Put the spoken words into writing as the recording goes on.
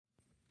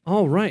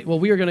All right. Well,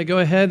 we are going to go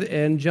ahead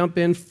and jump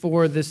in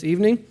for this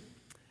evening.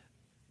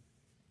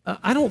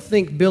 I don't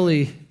think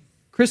Billy,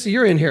 Chrissy,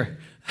 you're in here.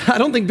 I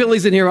don't think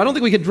Billy's in here. I don't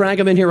think we could drag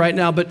him in here right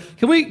now, but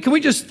can we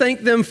just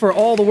thank them for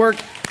all the work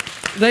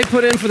they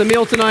put in for the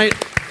meal tonight?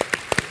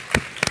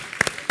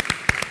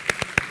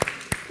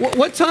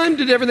 What time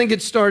did everything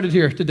get started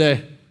here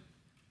today?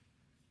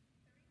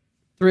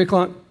 3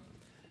 o'clock?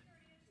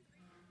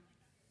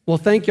 Well,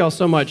 thank y'all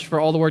so much for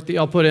all the work that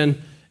y'all put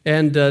in.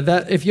 And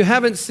that if you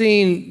haven't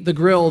seen the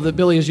grill that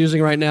Billy is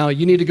using right now,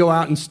 you need to go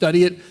out and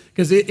study it,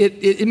 because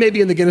it may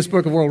be in the Guinness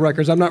Book of World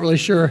Records. I'm not really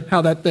sure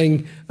how that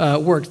thing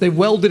works. They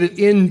welded it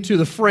into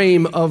the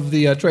frame of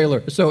the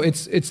trailer, so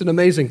it's an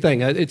amazing thing.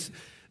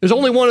 There's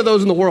only one of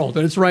those in the world,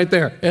 and it's right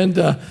there. And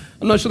I'm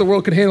not sure the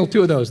world can handle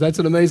 2 of those. That's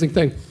an amazing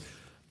thing.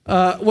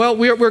 Well,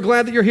 we're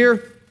glad that you're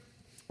here.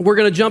 We're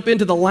going to jump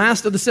into the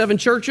last of the 7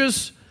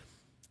 churches.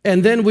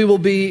 And then we will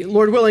be,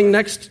 Lord willing,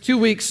 next 2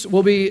 weeks,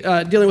 we'll be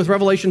dealing with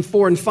Revelation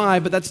 4 and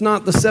 5, but that's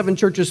not the 7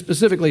 churches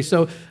specifically.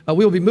 So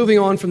we will be moving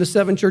on from the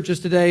 7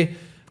 churches today.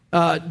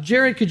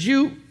 Jared, could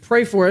you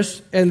pray for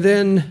us? And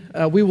then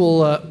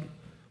we'll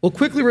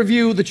quickly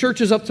review the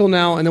churches up till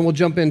now, and then we'll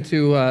jump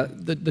into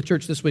the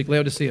church this week,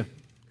 Laodicea.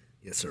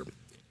 Yes, sir.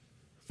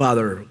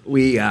 Father,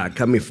 we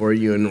come before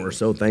you, and we're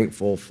so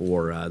thankful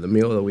for the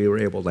meal that we were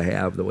able to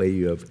have, the way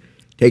you have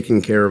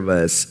taken care of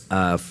us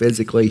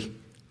physically.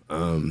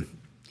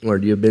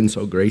 Lord, you've been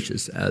so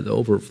gracious. The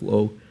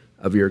overflow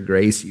of your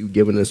grace, you've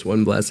given us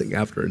one blessing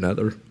after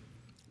another,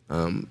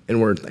 and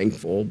we're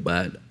thankful,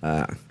 but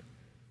I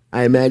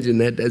imagine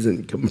that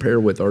doesn't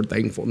compare with our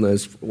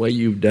thankfulness for what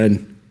you've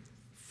done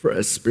for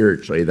us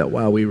spiritually, that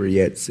while we were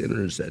yet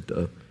sinners, that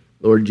the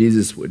Lord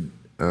Jesus would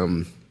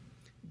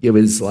give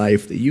his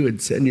life, that you would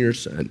send your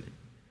Son,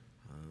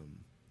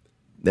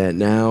 that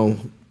now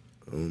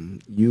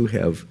you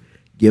have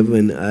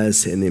given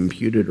us an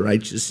imputed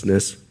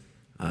righteousness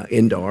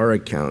into our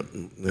account,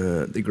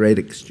 the great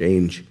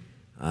exchange,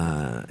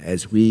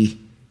 as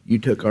you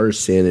took our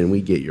sin and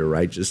we get your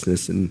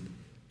righteousness. And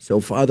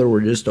so, Father,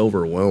 we're just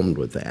overwhelmed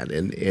with that.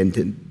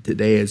 And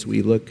today, as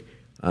we look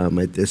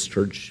at this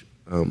church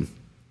in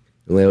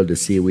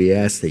Laodicea, we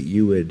ask that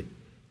you would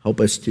help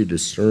us to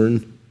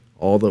discern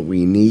all that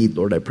we need.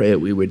 Lord, I pray that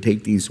we would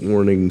take these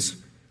warnings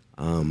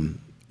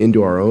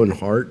into our own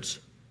hearts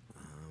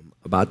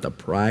about the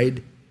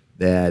pride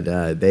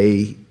that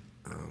they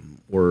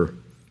were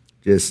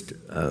just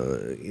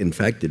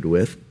infected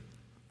with.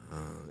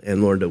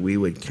 And Lord, that we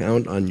would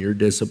count on your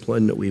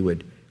discipline, that we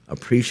would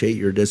appreciate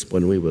your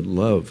discipline, we would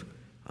love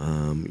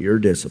your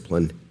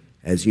discipline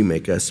as you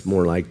make us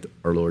more like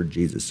our Lord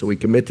Jesus. So we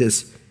commit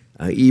this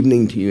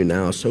evening to you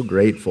now, so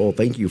grateful.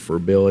 Thank you for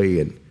Billy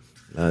and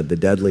the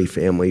Dudley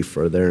family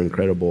for their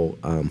incredible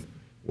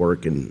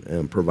work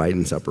and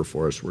providing supper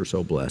for us. We're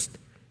so blessed.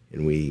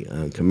 And we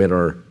commit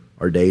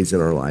our days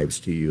and our lives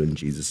to you in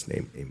Jesus'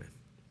 name, amen.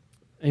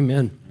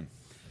 Amen.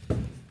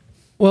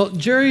 Well,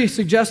 Jerry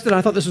suggested, I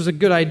thought this was a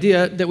good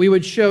idea, that we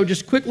would show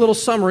just quick little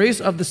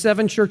summaries of the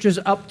 7 churches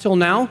up till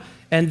now,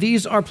 and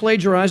these are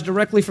plagiarized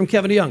directly from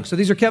Kevin DeYoung. So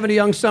these are Kevin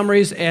DeYoung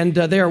summaries, and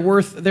they're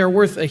worth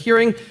a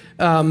hearing.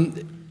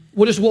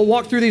 We'll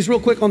walk through these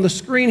real quick on the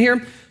screen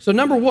here. So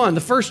number 1,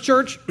 the first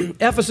church,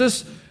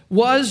 Ephesus,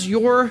 was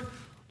your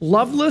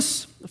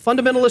loveless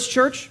fundamentalist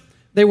church.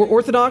 They were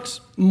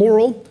orthodox,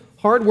 moral,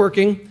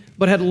 hardworking,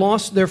 but had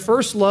lost their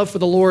first love for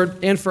the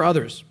Lord and for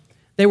others.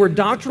 They were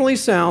doctrinally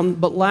sound,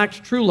 but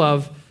lacked true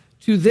love.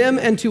 To them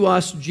and to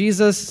us,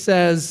 Jesus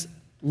says,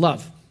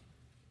 love.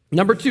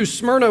 Number 2,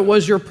 Smyrna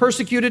was your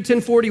persecuted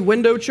 1040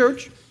 window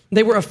church.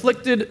 They were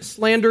afflicted,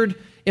 slandered,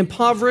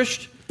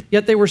 impoverished,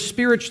 yet they were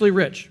spiritually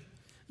rich.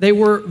 They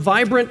were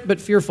vibrant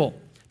but fearful.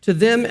 To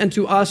them and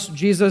to us,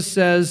 Jesus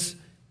says,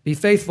 be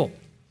faithful.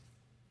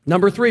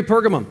 Number 3,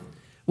 Pergamum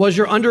was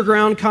your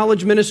underground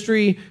college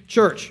ministry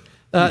church.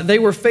 They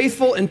were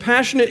faithful and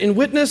passionate in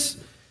witness,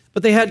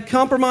 but they had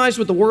compromised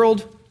with the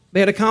world. They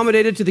had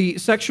accommodated to the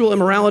sexual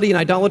immorality and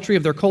idolatry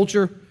of their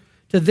culture.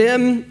 To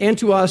them and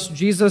to us,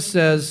 Jesus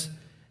says,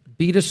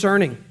 be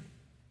discerning.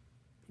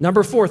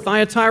 Number 4,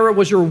 Thyatira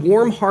was your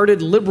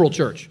warm-hearted liberal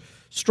church,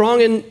 strong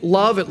in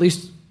love, at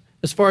least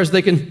as far as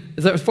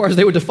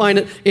they would define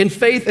it, in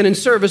faith and in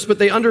service, but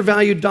they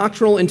undervalued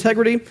doctrinal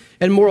integrity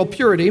and moral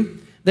purity.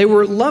 They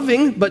were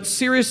loving, but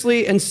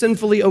seriously and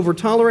sinfully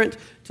over-tolerant.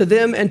 To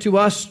them and to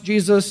us,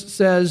 Jesus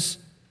says,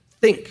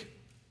 think.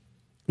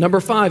 Number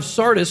 5,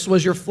 Sardis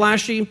was your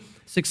flashy,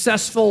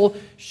 successful,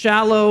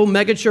 shallow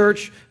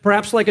megachurch,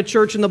 perhaps like a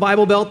church in the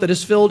Bible Belt that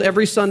is filled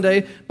every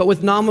Sunday, but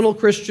with nominal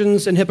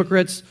Christians and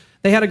hypocrites.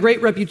 They had a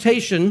great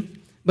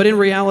reputation, but in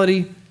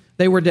reality,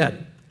 they were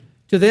dead.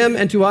 To them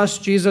and to us,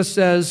 Jesus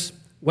says,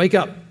 wake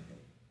up.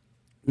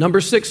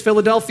 Number 6,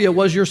 Philadelphia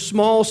was your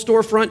small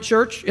storefront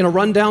church in a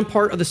rundown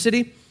part of the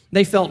city.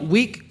 They felt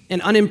weak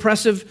and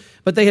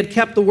unimpressive, but they had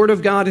kept the word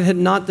of God and had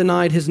not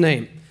denied his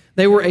name.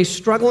 They were a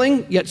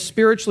struggling yet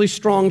spiritually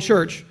strong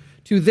church.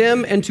 To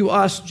them and to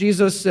us,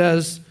 Jesus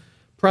says,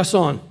 press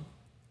on.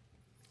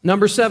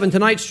 Number 7,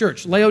 tonight's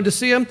church,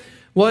 Laodicea,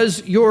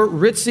 was your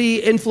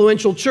ritzy,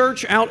 influential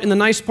church out in the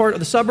nice part of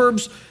the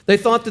suburbs. They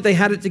thought that they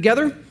had it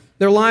together.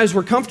 Their lives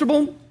were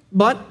comfortable,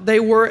 but they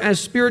were as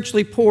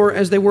spiritually poor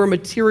as they were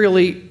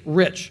materially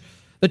rich.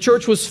 The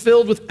church was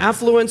filled with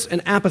affluence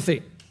and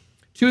apathy,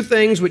 two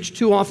things which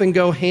too often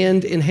go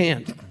hand in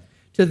hand.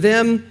 To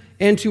them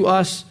and to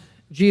us,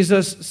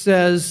 Jesus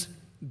says,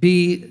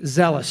 be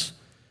zealous.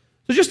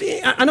 So just,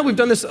 I know we've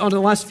done this on the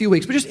last few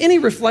weeks, but just any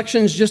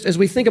reflections just as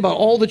we think about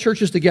all the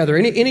churches together.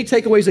 Any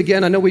takeaways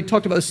again? I know we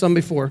talked about this some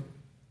before.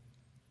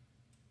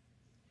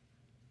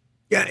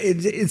 Yeah,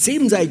 it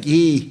seems like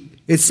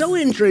it's so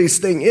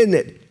interesting, isn't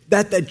it,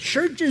 that the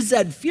churches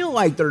that feel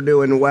like they're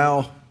doing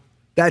well,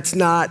 that's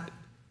not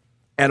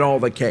at all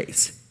the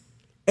case.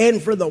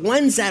 And for the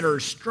ones that are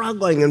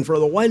struggling and for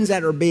the ones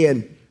that are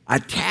being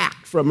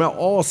attacked from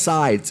all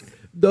sides,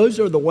 those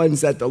are the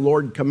ones that the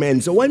Lord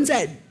commends. The ones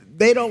that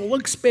they don't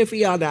look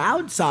spiffy on the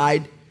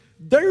outside,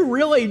 they're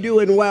really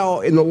doing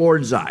well in the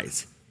Lord's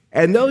eyes.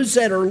 And those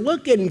that are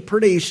looking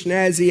pretty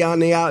snazzy on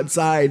the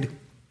outside,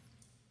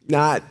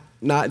 not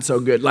so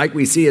good, like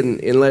we see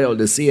in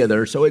Laodicea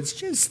there. So it's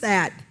just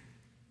that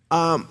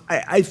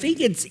I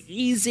think it's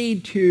easy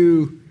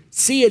to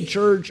see a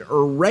church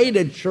or rate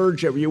a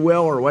church, if you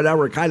will, or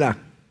whatever, kind of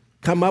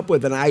come up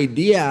with an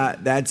idea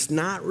that's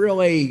not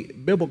really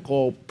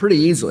biblical pretty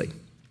easily.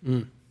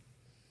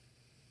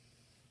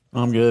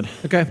 I'm good.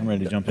 Okay. I'm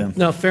ready to jump in.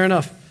 No, fair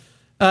enough.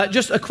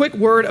 Just a quick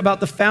word about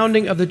the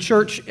founding of the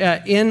church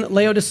in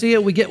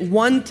Laodicea. We get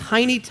one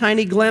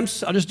tiny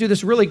glimpse. I'll just do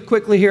this really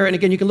quickly here. And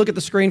again, you can look at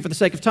the screen for the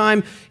sake of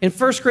time. In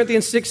 1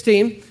 Corinthians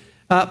 16,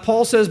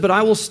 Paul says, but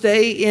I will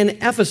stay in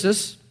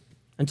Ephesus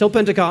until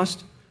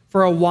Pentecost,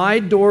 for a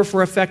wide door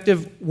for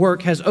effective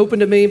work has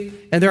opened to me,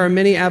 and there are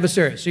many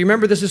adversaries. So you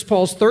remember, this is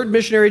Paul's third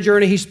missionary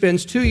journey. He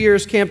spends 2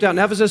 years camped out in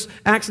Ephesus.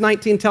 Acts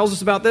 19 tells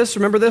us about this.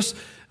 Remember this?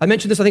 I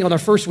mentioned this, I think, on our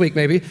first week,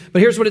 maybe.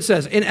 But here's what it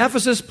says. In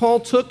Ephesus, Paul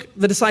took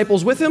the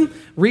disciples with him,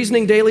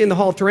 reasoning daily in the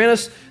hall of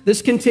Tyrannus.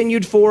 This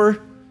continued for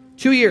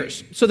 2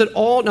 years, so that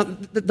all, now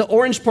the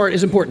orange part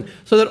is important,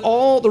 so that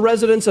all the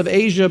residents of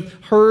Asia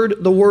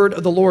heard the word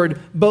of the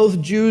Lord,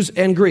 both Jews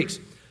and Greeks.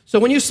 So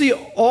when you see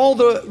all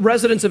the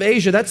residents of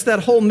Asia, that's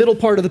that whole middle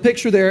part of the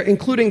picture there,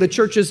 including the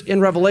churches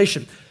in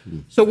Revelation.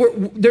 So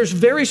there's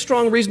very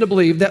strong reason to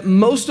believe that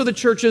most of the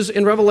churches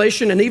in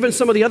Revelation, and even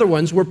some of the other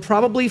ones, were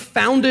probably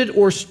founded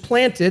or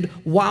planted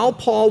while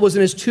Paul was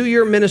in his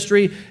 2-year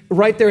ministry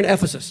right there in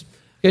Ephesus.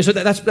 Okay, so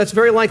that's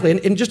very likely.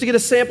 And just to get a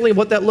sampling of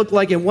what that looked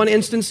like in one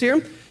instance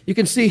here, you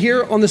can see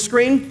here on the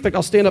screen, in fact,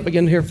 I'll stand up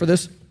again here for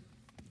this.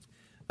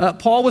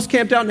 Paul was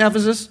camped out in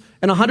Ephesus,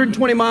 and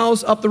 120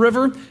 miles up the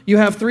river, you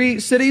have 3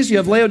 cities. You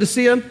have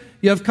Laodicea,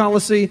 you have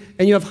Colossae,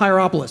 and you have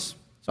Hierapolis.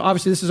 So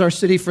obviously this is our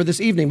city for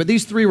this evening, but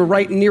these 3 were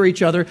right near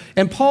each other,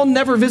 and Paul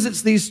never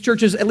visits these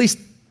churches, at least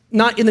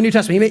not in the New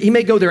Testament. He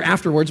may go there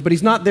afterwards, but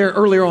he's not there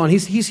earlier on.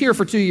 He's here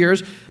for 2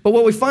 years, but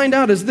what we find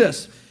out is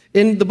this.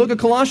 In the book of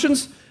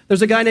Colossians,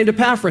 there's a guy named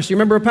Epaphras. You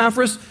remember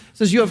Epaphras? It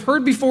says, you have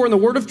heard before in the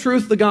word of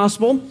truth the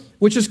gospel,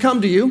 which has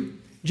come to you,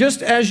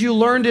 just as you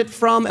learned it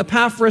from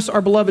Epaphras,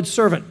 our beloved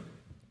servant.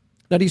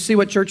 Now, do you see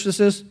what church this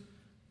is?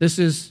 This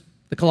is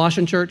the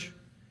Colossian church.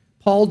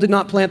 Paul did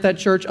not plant that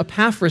church.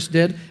 Epaphras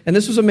did, and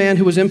this was a man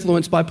who was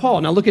influenced by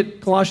Paul. Now, look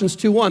at Colossians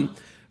 2:1.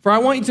 For I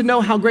want you to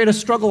know how great a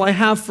struggle I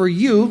have for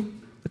you,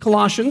 the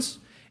Colossians,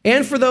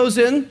 and for those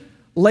in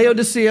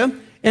Laodicea,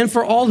 and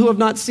for all who have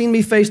not seen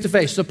me face to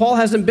face. So Paul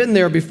hasn't been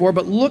there before,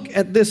 but look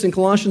at this in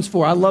Colossians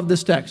 4. I love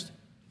this text.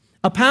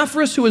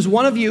 Epaphras, who is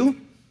one of you,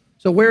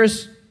 so where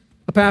is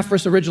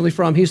Epaphras originally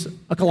from? He's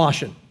a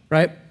Colossian,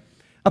 right?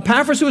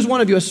 Epaphras, who is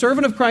one of you, a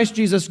servant of Christ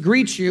Jesus,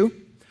 greets you,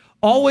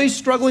 always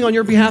struggling on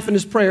your behalf in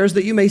his prayers,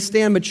 that you may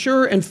stand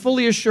mature and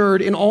fully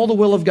assured in all the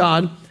will of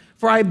God.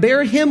 For I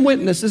bear him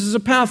witness, this is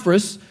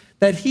Epaphras,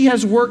 that he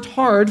has worked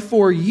hard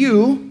for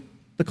you,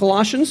 the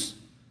Colossians.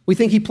 We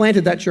think he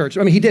planted that church.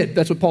 I mean, he did.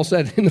 That's what Paul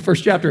said in the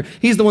first chapter.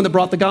 He's the one that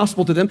brought the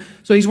gospel to them.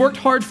 So he's worked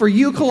hard for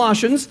you,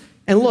 Colossians,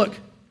 and look,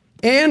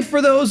 and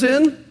for those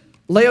in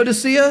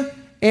Laodicea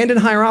and in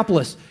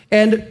Hierapolis.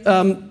 And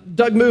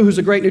Doug Moo, who's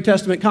a great New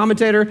Testament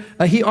commentator,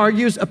 he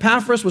argues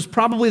Epaphras was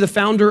probably the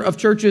founder of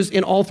churches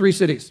in all 3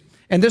 cities.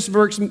 And this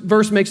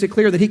verse makes it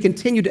clear that he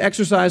continued to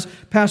exercise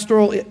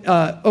pastoral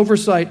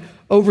oversight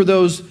over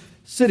those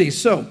cities.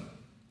 So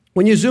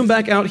when you zoom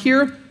back out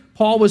here,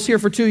 Paul was here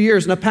for 2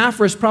 years, and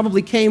Epaphras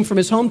probably came from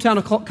his hometown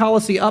of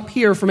Colossae up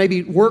here for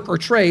maybe work or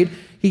trade.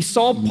 He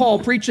saw Paul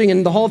preaching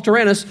in the hall of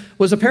Tyrannus,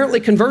 was apparently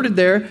converted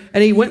there,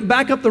 and he went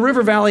back up the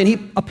river valley, and he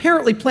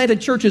apparently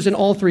planted churches in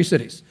all 3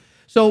 cities.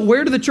 So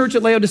where did the church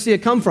at Laodicea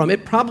come from?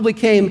 It probably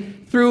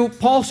came through,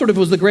 Paul sort of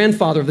was the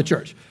grandfather of the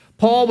church.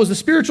 Paul was the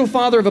spiritual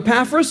father of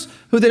Epaphras,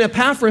 who then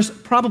Epaphras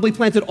probably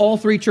planted all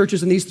 3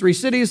 churches in these 3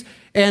 cities,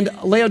 and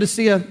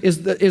Laodicea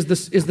is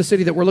the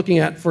city that we're looking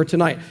at for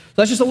tonight. So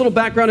that's just a little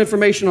background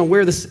information on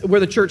where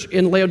the church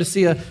in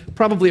Laodicea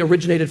probably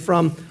originated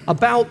from,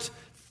 about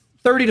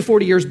 30 to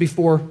 40 years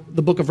before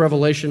the book of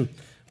Revelation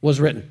was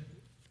written.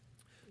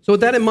 So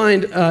with that in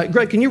mind,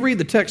 Greg, can you read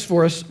the text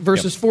for us,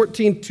 verses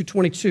 14 to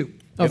 22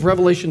 of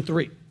Revelation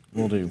 3?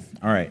 Will do.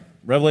 All right.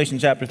 Revelation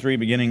chapter 3,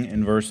 beginning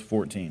in verse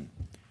 14.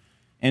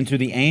 And to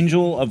the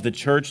angel of the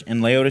church in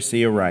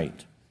Laodicea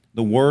write,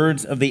 the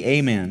words of the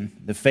Amen,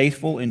 the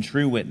faithful and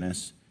true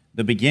witness,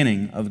 the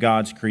beginning of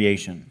God's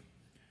creation.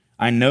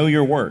 I know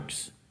your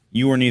works.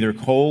 You are neither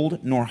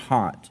cold nor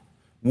hot.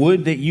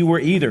 Would that you were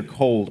either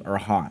cold or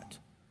hot.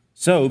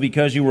 So,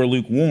 because you are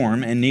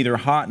lukewarm and neither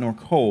hot nor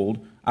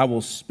cold, I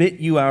will spit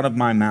you out of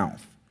my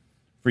mouth.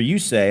 For you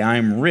say, I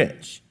am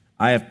rich,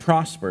 I have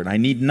prospered, I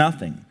need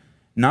nothing,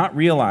 not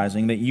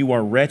realizing that you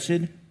are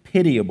wretched,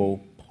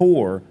 pitiable,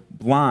 poor,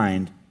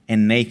 blind,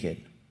 and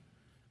naked.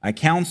 I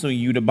counsel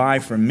you to buy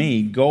from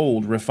me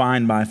gold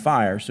refined by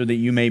fire, so that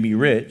you may be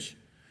rich,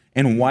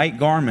 and white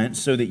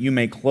garments, so that you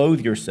may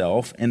clothe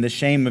yourself, and the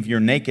shame of your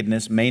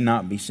nakedness may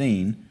not be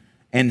seen,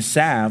 and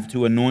salve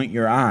to anoint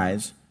your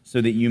eyes, so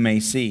that you may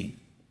see.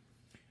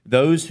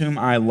 Those whom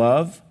I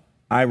love,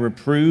 I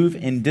reprove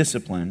and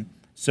discipline,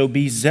 so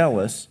be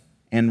zealous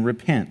and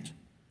repent.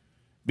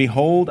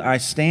 Behold, I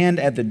stand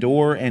at the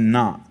door and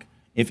knock.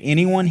 If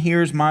anyone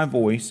hears my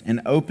voice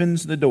and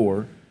opens the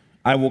door,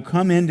 I will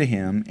come into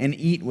him and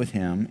eat with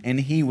him,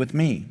 and he with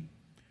me.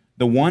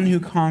 The one who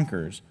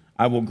conquers,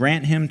 I will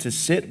grant him to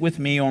sit with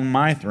me on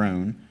my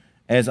throne,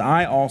 as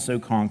I also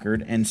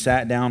conquered and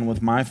sat down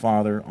with my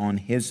Father on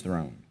his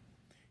throne.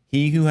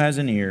 He who has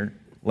an ear,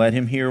 let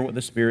him hear what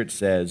the Spirit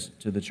says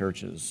to the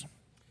churches.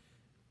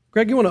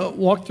 Greg, you want to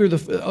walk through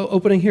the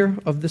opening here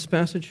of this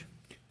passage?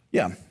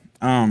 Yeah.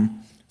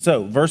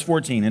 So, verse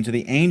 14, and to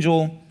the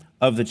angel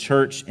of the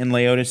church in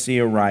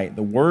Laodicea write,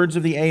 the words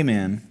of the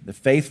Amen, the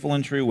faithful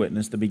and true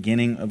witness, the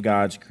beginning of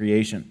God's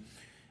creation.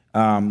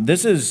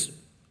 This is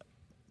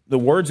the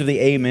words of the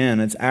Amen.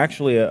 It's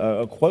actually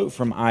a quote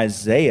from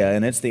Isaiah,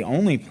 and it's the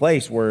only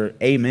place where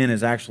Amen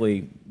is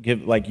actually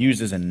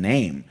used as a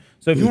name.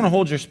 So if you want to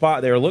hold your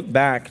spot there, look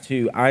back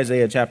to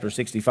Isaiah chapter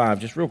 65,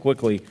 just real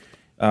quickly.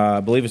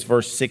 I believe it's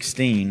verse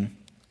 16.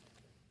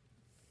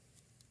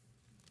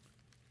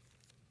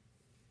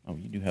 Oh,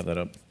 you do have that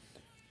up.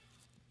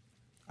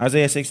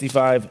 Isaiah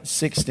 65,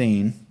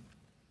 16.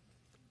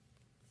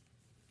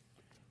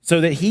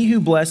 So that he who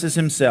blesses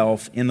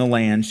himself in the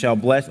land shall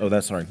bless... Oh,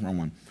 that's sorry, wrong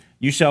one.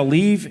 You shall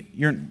leave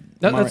your...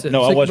 That's it.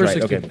 No, I was verse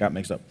right. 16. Okay, got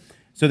mixed up.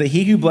 So that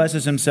he who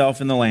blesses himself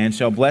in the land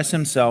shall bless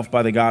himself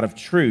by the God of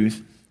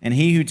truth, and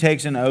he who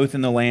takes an oath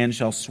in the land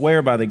shall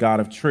swear by the God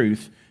of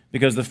truth,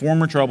 because the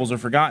former troubles are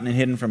forgotten and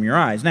hidden from your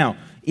eyes. Now,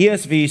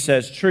 ESV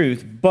says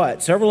truth,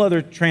 but several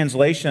other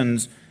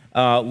translations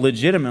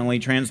legitimately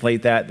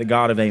translate that the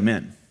God of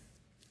Amen.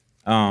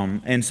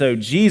 And so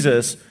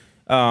Jesus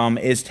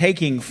is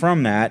taking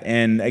from that,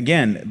 and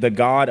again, the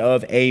God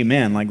of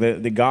Amen, like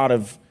the God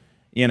of,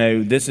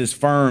 this is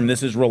firm,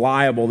 this is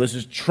reliable, this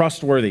is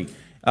trustworthy.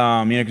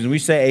 Because when we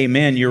say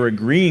amen, you're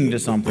agreeing to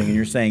something and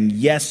you're saying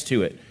yes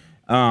to it.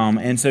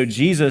 And so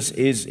Jesus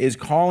is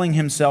calling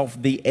himself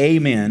the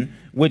Amen,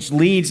 which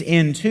leads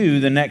into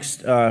the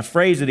next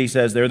phrase that he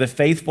says there, the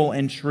faithful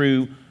and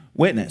true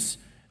witness.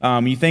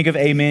 You think of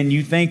amen,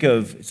 you think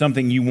of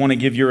something you want to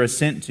give your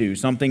assent to,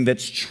 something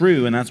that's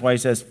true, and that's why he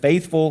says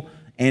faithful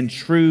and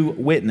true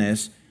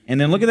witness.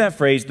 And then look at that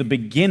phrase, the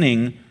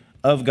beginning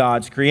of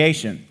God's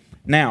creation.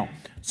 Now,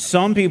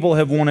 some people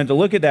have wanted to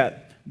look at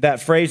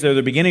that phrase there,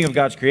 the beginning of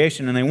God's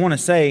creation, and they want to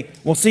say,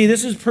 well, see,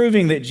 this is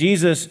proving that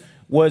Jesus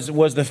was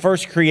the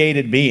first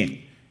created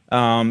being.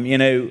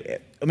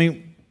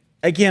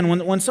 Again,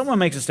 when someone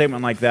makes a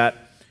statement like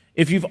that,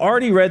 if you've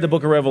already read the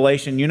book of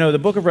Revelation, you know the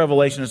book of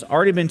Revelation has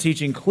already been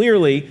teaching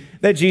clearly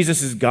that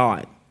Jesus is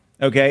God,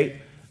 okay?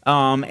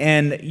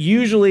 And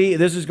usually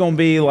this is going to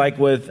be like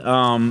with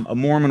a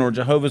Mormon or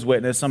Jehovah's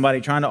Witness, somebody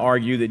trying to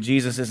argue that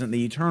Jesus isn't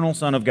the eternal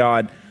Son of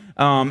God.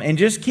 And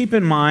just keep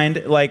in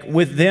mind, like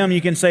with them,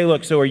 you can say,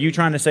 look, so are you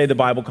trying to say the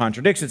Bible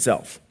contradicts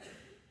itself?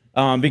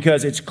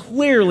 Because it's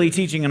clearly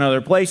teaching in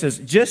other places,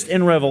 just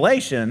in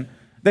Revelation,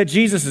 that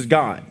Jesus is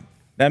God.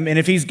 And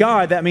if he's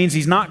God, that means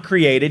he's not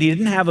created. He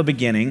didn't have a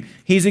beginning.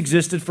 He's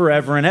existed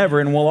forever and ever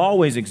and will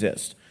always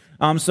exist.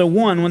 So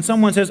when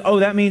someone says, oh,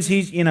 that means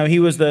he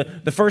was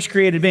the first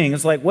created being,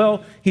 it's like,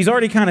 well, he's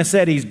already kind of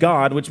said he's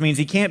God, which means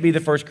he can't be the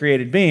first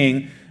created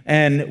being.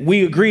 And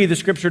we agree the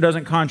scripture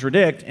doesn't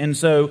contradict. And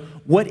so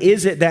what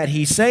is it that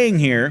he's saying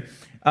here?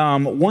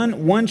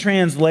 One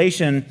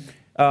translation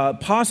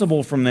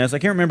possible from this, I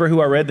can't remember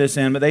who I read this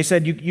in, but they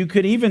said you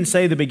could even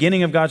say the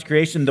beginning of God's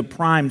creation, the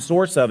prime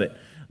source of it.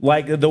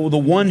 Like the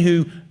one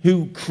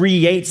who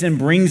creates and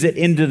brings it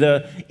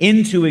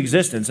into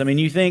existence. I mean,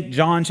 you think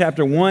John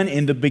chapter 1,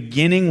 in the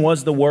beginning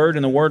was the Word,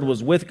 and the Word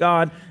was with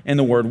God, and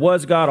the Word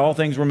was God. All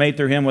things were made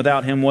through him.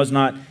 Without him was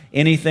not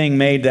anything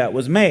made that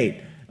was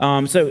made.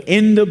 So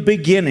in the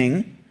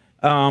beginning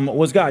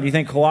was God. You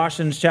think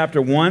Colossians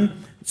chapter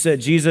 1 said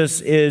Jesus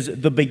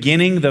is the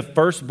beginning, the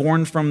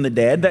firstborn from the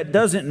dead. That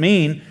doesn't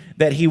mean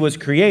that he was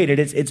created.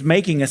 It's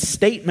making a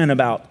statement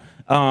about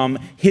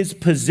his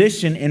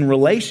position in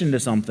relation to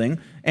something.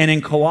 And in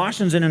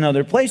Colossians and in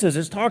other places,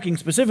 it's talking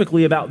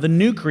specifically about the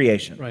new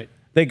creation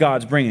that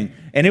God's bringing.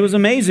 And it was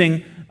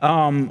amazing.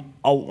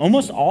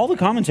 Almost all the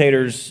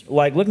commentators,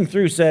 like looking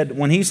through, said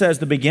when he says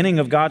the beginning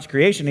of God's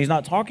creation, he's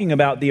not talking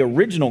about the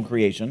original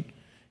creation.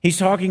 He's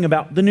talking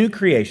about the new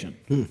creation.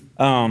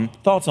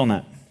 Thoughts on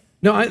that?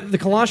 No, the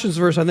Colossians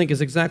verse, I think,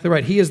 is exactly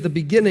right. He is the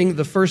beginning,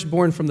 the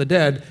firstborn from the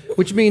dead,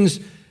 which means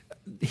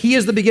he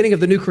is the beginning of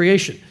the new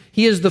creation.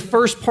 He is the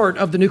first part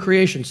of the new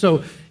creation.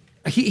 So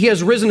he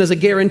has risen as a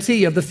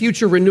guarantee of the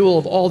future renewal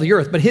of all the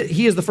earth, but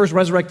he is the first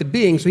resurrected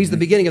being, so he's the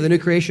beginning of the new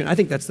creation. I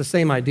think that's the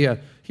same idea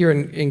here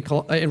in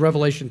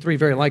Revelation 3,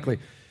 very likely.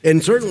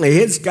 And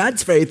certainly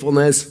God's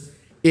faithfulness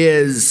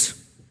is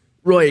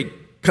really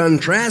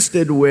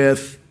contrasted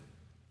with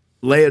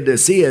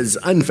Laodicea's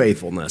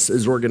unfaithfulness,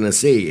 as we're going to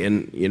see,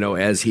 and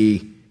as he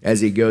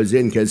goes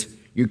in, because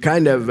you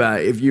kind of,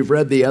 if you've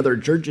read the other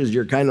churches,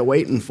 you're kind of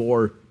waiting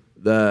for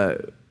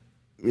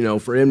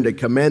for him to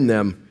commend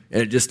them,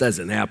 and it just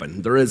doesn't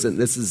happen. There isn't.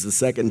 This is the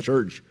second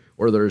church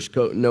where there's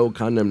no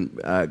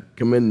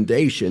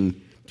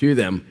commendation to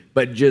them,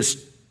 but just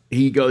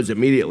he goes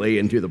immediately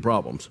into the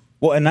problems.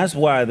 Well, and that's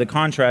why the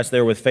contrast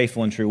there with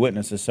faithful and true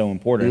witness is so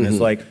important. It's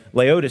like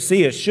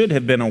Laodicea should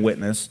have been a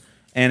witness.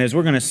 And as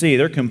we're going to see,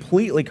 they're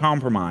completely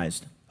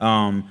compromised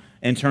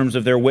in terms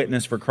of their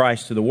witness for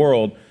Christ to the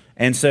world.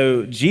 And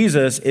so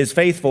Jesus is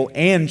faithful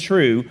and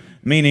true,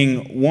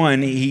 meaning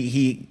one,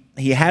 he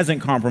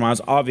hasn't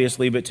compromised,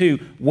 obviously, but two,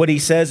 what he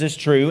says is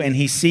true and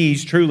he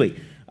sees truly.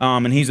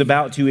 And he's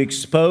about to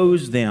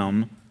expose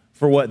them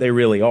for what they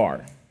really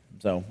are.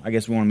 So I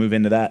guess we want to move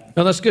into that.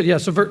 No, that's good. Yeah,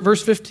 so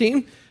verse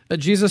 15,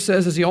 Jesus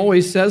says, as he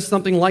always says,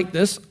 something like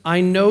this: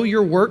 I know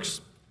your works,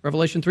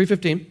 Revelation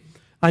 3:15,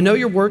 I know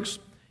your works.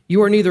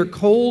 You are neither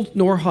cold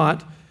nor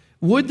hot.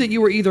 Would that you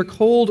were either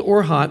cold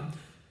or hot.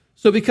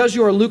 So because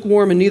you are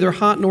lukewarm and neither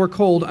hot nor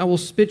cold, I will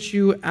spit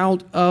you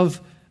out of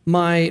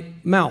my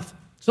mouth.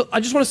 So I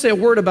just want to say a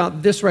word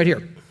about this right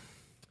here.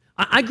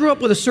 I grew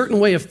up with a certain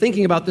way of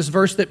thinking about this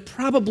verse that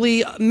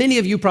probably, many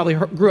of you probably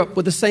grew up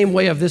with the same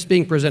way of this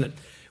being presented,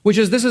 which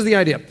is, this is the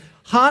idea.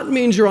 Hot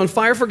means you're on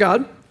fire for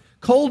God.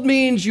 Cold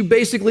means you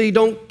basically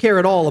don't care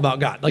at all about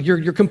God. Like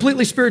you're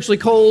completely spiritually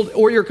cold,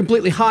 or you're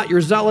completely hot,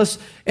 you're zealous,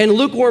 and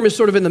lukewarm is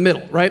sort of in the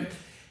middle, right?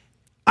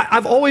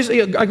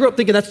 I grew up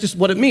thinking that's just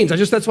what it means.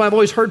 That's why I've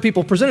always heard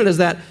people present it as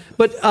that.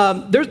 But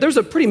there's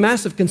a pretty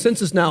massive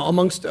consensus now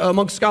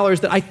amongst scholars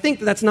that I think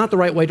that's not the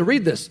right way to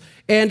read this.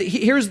 And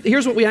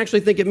here's what we actually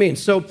think it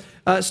means. So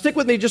stick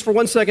with me just for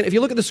 1 second. If you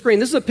look at the screen,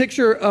 this is a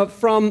picture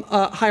from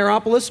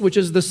Hierapolis, which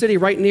is the city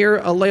right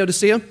near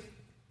Laodicea.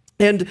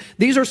 And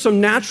these are some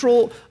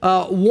natural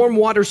warm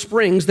water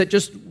springs that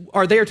just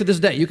are there to this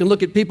day. You can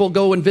look at people,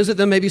 go and visit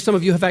them. Maybe some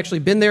of you have actually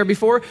been there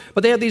before.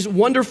 But they have these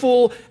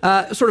wonderful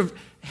sort of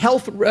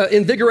health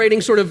invigorating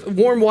sort of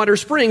warm water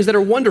springs that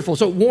are wonderful.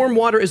 So warm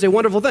water is a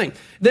wonderful thing.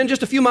 Then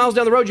just a few miles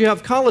down the road, you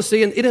have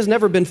Colossae, and it has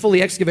never been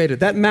fully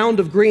excavated. That mound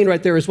of green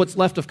right there is what's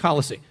left of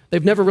Colossae.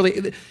 They've never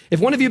really, if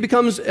one of you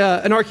becomes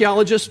an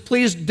archaeologist,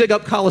 please dig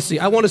up Colossae.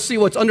 I want to see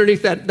what's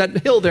underneath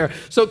that hill there.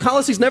 So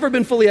Colossae's never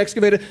been fully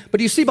excavated, but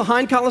do you see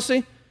behind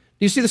Colossae? Do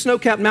you see the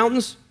snow-capped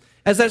mountains?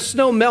 As that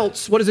snow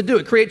melts, what does it do?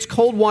 It creates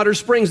cold water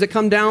springs that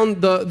come down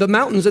the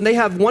mountains, and they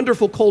have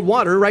wonderful cold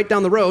water right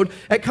down the road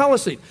at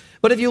Colossae.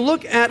 But if you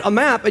look at a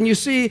map and you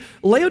see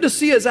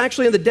Laodicea is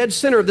actually in the dead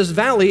center of this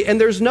valley, and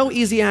there's no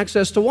easy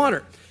access to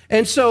water.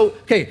 And so,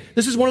 okay,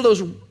 this is one of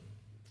those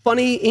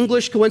funny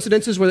English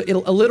coincidences where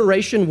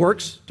alliteration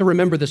works to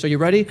remember this. Are you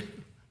ready?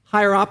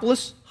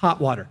 Hierapolis, hot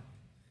water.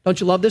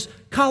 Don't you love this?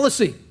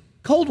 Colossae,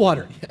 cold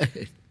water.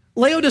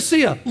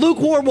 Laodicea,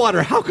 lukewarm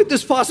water. How could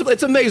this possibly?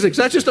 It's amazing.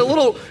 So that's just a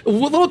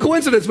little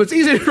coincidence, but it's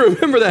easy to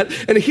remember that.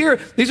 And here,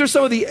 these are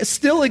some of the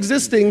still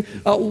existing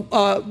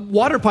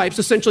water pipes,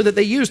 essentially, that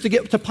they use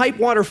to pipe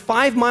water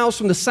 5 miles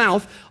from the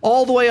south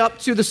all the way up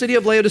to the city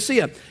of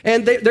Laodicea.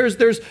 And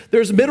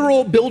there's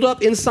mineral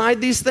buildup inside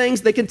these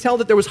things. They can tell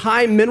that there was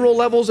high mineral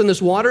levels in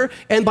this water.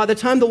 And by the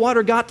time the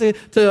water got to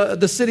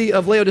the city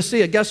of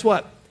Laodicea, guess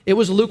what? It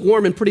was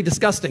lukewarm and pretty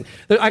disgusting.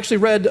 I actually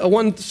read,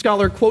 one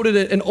scholar quoted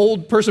an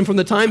old person from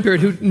the time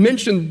period who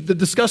mentioned the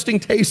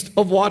disgusting taste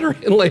of water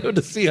in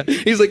Laodicea.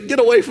 He's like, get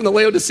away from the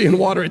Laodicean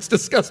water, it's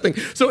disgusting.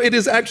 So it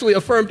is actually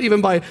affirmed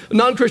even by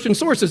non-Christian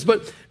sources.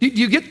 But do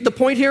you get the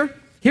point here?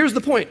 Here's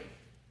the point.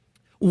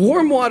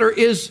 Warm water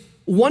is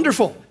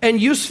wonderful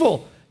and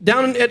useful.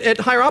 Down at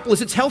Hierapolis,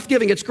 it's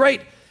health-giving, it's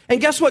great. And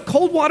guess what?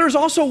 Cold water is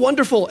also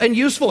wonderful and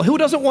useful. Who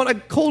doesn't want a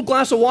cold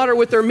glass of water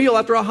with their meal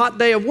after a hot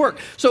day of work?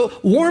 So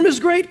warm is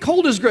great,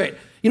 cold is great.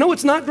 You know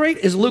what's not great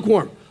is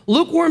lukewarm.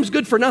 Lukewarm's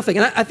good for nothing.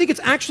 And I think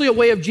it's actually a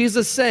way of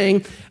Jesus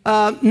saying,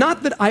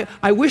 not that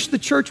I wish the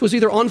church was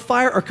either on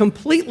fire or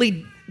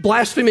completely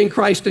blaspheming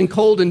Christ and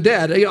cold and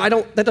dead.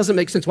 That doesn't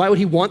make sense. Why would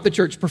he want the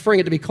church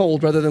preferring it to be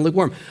cold rather than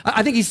lukewarm?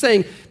 I think he's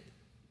saying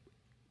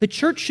the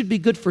church should be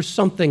good for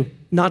something,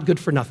 not good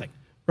for nothing.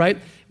 Right?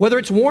 Whether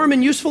it's warm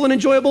and useful and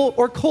enjoyable,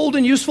 or cold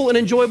and useful and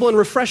enjoyable and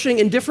refreshing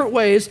in different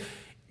ways,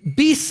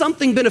 be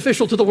something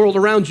beneficial to the world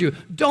around you.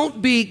 Don't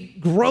be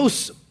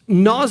gross,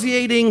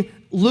 nauseating,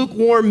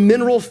 lukewarm,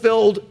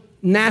 mineral-filled,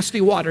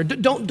 nasty water.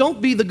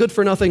 Don't be the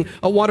good-for-nothing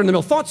water in the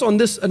middle. Thoughts on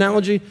this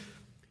analogy?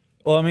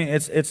 Well, I mean,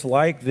 it's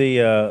like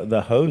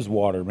the hose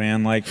water,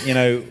 man. Like,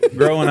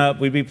 growing up,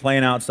 we'd be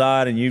playing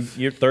outside, and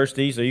you're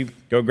thirsty, so you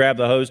go grab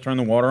the hose, turn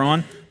the water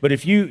on. But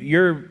if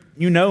you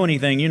know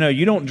anything,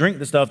 you don't drink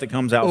the stuff that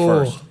comes out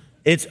first.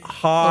 It's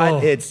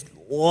hot.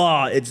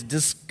 It's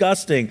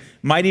disgusting.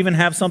 Might even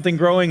have something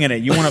growing in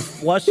it. You want to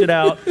flush it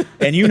out,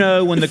 and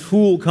when the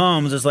cool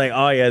comes, it's like,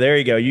 oh yeah, there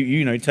you go.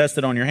 You test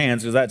it on your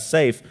hands because that's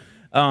safe.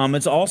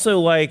 It's also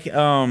like,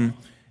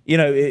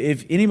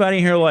 if anybody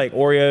here like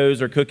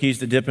Oreos or cookies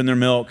to dip in their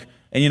milk,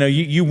 and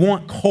you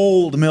want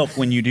cold milk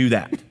when you do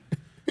that.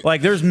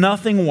 Like, there's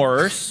nothing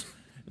worse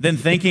than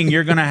thinking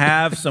you're going to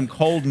have some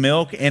cold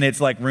milk and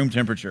it's like room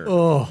temperature.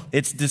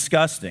 It's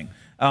disgusting.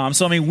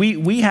 So I mean,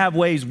 we have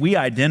ways we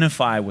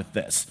identify with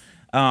this.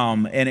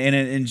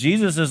 And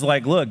Jesus is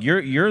like, look,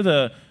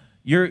 you're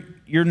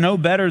no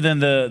better than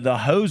the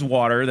hose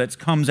water that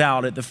comes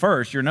out at the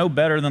first. You're no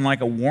better than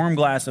like a warm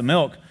glass of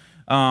milk,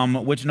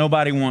 which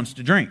nobody wants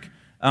to drink.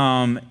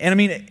 And I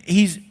mean,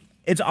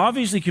 it's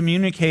obviously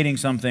communicating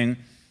something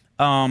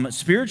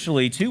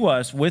spiritually to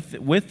us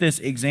with this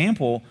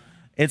example.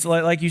 It's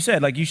like you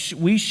said, like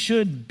we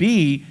should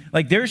be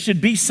like, there should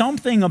be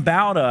something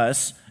about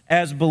us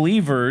as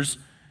believers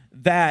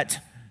that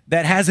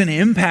has an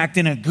impact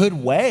in a good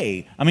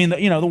way. I mean,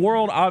 the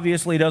world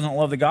obviously doesn't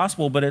love the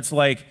gospel, but it's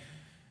like,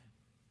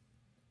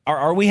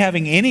 are we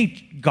having any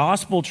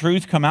gospel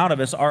truth come out of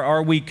us?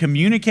 Are we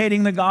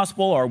communicating the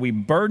gospel? Are we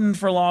burdened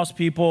for lost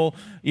people?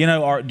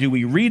 Do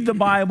we read the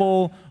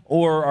Bible?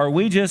 Or are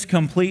we just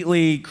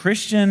completely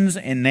Christians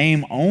in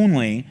name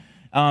only?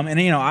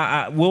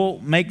 I will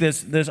make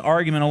this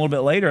argument a little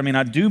bit later. I mean,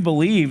 I do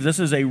believe this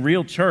is a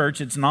real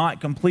church. It's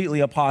not completely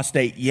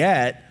apostate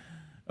yet,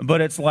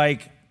 but it's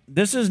like,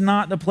 this is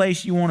not the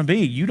place you want to be.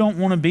 You don't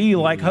want to be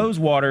like hose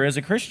water as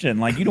a Christian.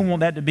 Like, you don't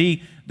want that to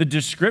be the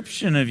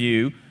description of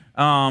you,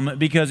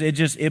 because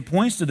it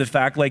points to the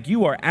fact, like,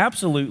 you are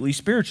absolutely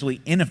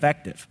spiritually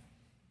ineffective.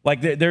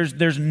 Like,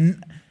 there's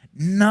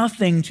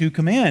nothing to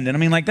commend. And I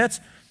mean, like, that's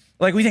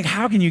like, we think,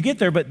 how can you get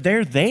there? But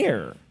they're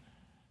there.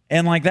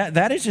 And like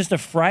that is just a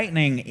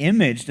frightening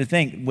image to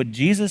think, would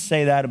Jesus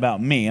say that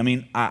about me? I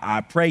mean,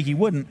 I pray he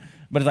wouldn't,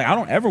 but it's like, I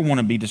don't ever want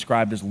to be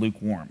described as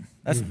lukewarm.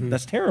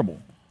 That's terrible.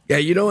 Yeah,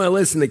 I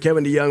listened to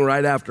Kevin DeYoung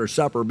right after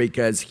supper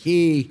because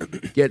he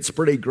gets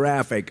pretty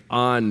graphic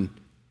on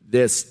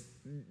this.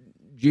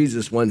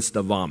 Jesus wants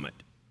to vomit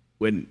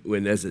when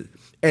this is,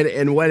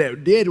 and what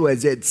it did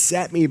was it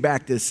set me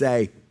back to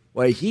say,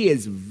 well, he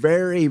is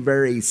very,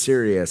 very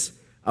serious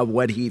of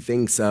what he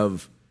thinks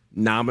of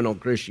nominal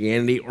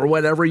Christianity, or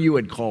whatever you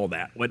would call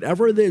that.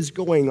 Whatever is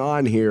going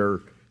on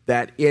here,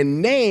 that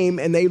in name,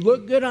 and they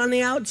look good on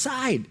the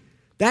outside.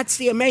 That's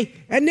the amazing,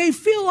 and they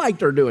feel like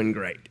they're doing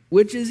great,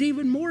 which is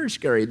even more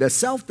scary. The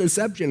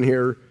self-deception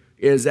here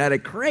is at a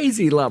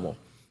crazy level.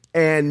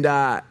 And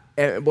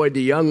boy,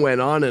 DeYoung went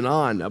on and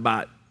on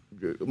about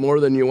more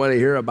than you want to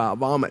hear about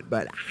vomit,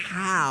 but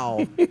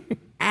how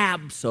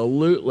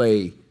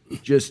absolutely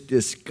just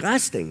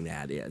disgusting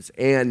that is.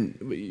 And,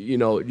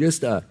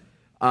 just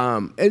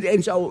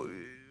and so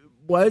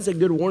it's a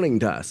good warning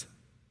to us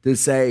to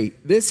say,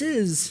 this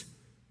is,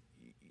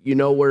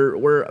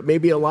 where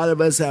maybe a lot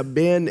of us have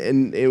been,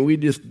 and we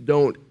just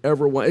don't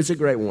ever want. It's a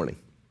great warning.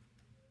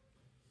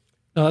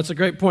 No, that's a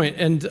great point.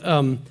 And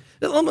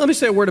let me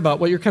say a word about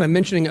what you're kind of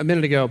mentioning a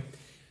minute ago.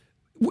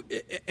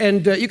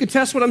 And you can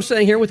test what I'm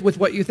saying here with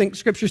what you think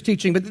Scripture's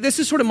teaching, but this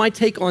is sort of my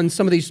take on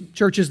some of these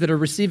churches that are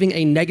receiving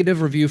a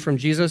negative review from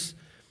Jesus.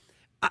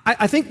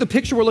 I think the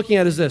picture we're looking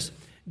at is this.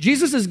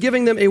 Jesus is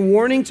giving them a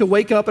warning to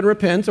wake up and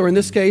repent, or in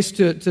this case,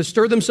 to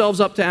stir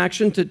themselves up to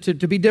action,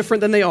 to be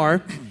different than they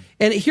are.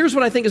 And here's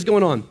what I think is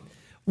going on.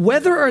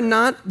 Whether or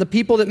not the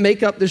people that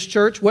make up this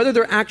church, whether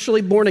they're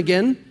actually born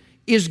again,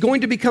 is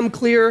going to become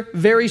clear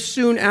very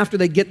soon after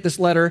they get this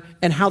letter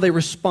and how they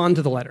respond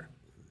to the letter.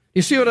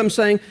 You see what I'm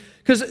saying?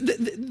 Because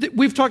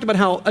we've talked about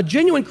how a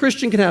genuine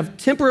Christian can have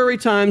temporary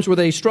times where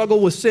they struggle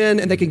with sin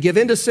and they can give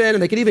in to sin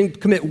and they can even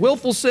commit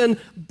willful sin,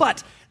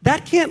 but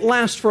that can't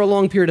last for a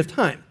long period of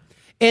time.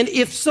 And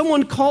if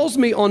someone calls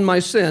me on my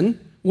sin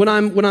when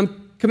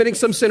I'm committing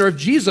some sin, or if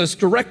Jesus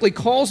directly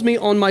calls me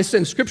on my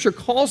sin, Scripture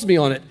calls me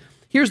on it,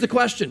 here's the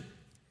question: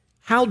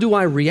 how do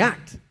I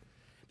react?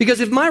 Because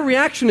if my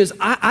reaction is,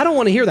 I don't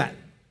want to hear that.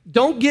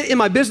 Don't get in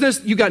my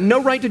business. You got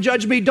no right to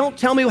judge me. Don't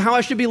tell me how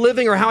I should be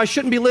living or how I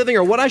shouldn't be living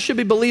or what I should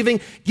be believing.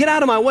 Get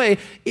out of my way.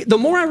 The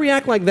more I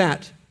react like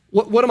that,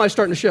 what am I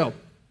starting to show?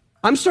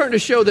 I'm starting to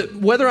show that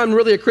whether I'm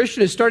really a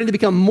Christian is starting to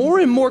become more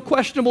and more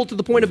questionable, to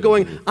the point of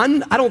going,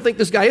 I don't think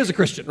this guy is a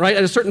Christian, right,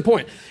 at a certain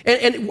point.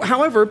 And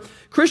however,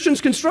 Christians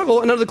can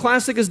struggle. Another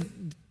classic is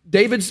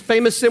David's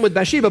famous sin with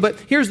Bathsheba, but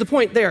here's the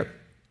point there.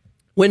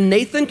 When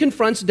Nathan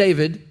confronts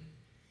David,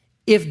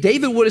 if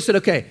David would have said,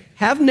 okay,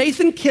 have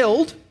Nathan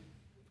killed,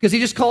 because he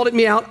just called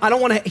me out, I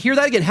don't want to hear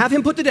that again. Have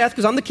him put to death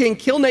because I'm the king,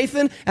 kill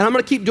Nathan, and I'm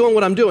going to keep doing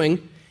what I'm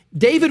doing.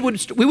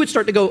 we would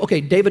start to go,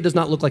 okay, David does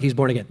not look like he's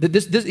born again.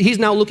 He's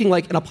now looking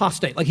like an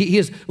apostate, like he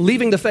is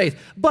leaving the faith.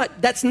 But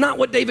that's not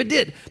what David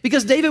did,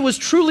 because David was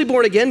truly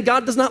born again.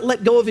 God does not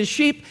let go of his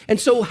sheep. And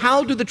so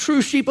how do the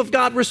true sheep of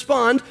God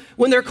respond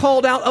when they're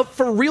called out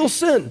for real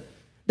sin?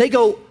 They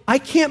go, I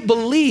can't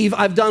believe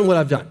I've done what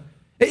I've done.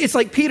 It's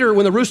like Peter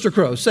when the rooster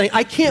crows saying,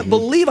 I can't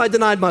believe I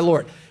denied my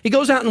Lord. He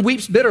goes out and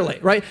weeps bitterly,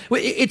 right?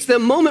 It's the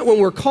moment when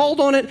we're called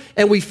on it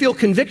and we feel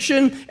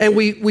conviction and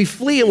we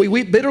flee and we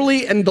weep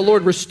bitterly and the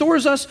Lord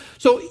restores us.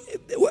 So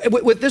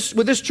with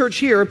this church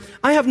here,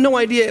 I have no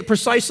idea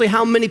precisely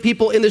how many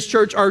people in this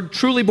church are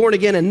truly born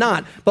again and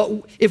not. But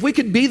if we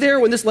could be there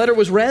when this letter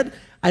was read,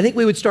 I think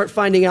we would start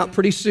finding out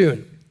pretty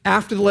soon,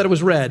 after the letter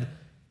was read,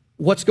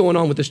 what's going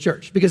on with this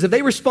church. Because if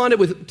they responded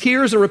with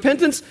tears and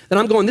repentance, then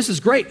I'm going, this is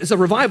great. It's a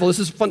revival. This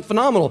is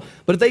phenomenal.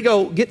 But if they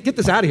go, get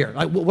this out of here.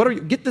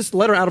 Get this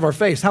letter out of our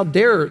face. How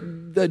dare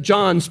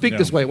John speak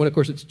this way when, of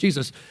course, it's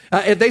Jesus.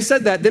 If they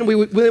said that, then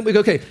we go,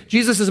 okay,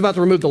 Jesus is about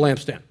to remove the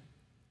lampstand,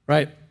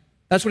 right?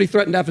 That's what he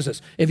threatened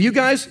Ephesus. If you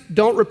guys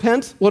don't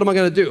repent, what am I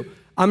going to do?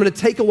 I'm going to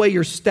take away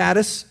your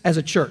status as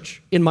a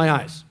church in my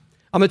eyes.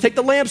 I'm going to take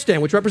the lampstand,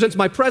 which represents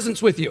my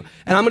presence with you,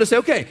 and I'm going to say,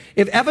 okay,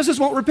 if Ephesus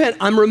won't repent,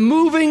 I'm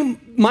removing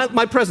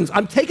my presence.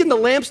 I'm taking the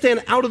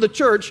lampstand out of the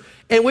church,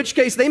 in which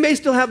case they may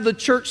still have the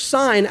church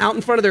sign out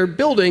in front of their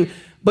building,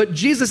 but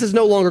Jesus is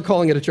no longer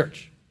calling it a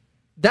church.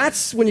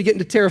 That's when you get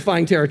into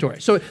terrifying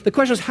territory. So the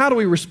question is, how do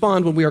we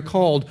respond when we are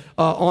called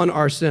on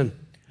our sin?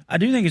 I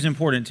do think it's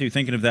important, too,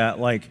 thinking of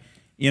that, like,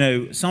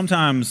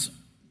 sometimes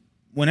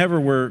whenever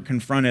we're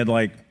confronted,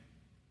 like,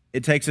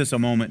 it takes us a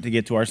moment to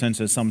get to our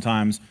senses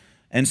sometimes.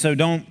 And so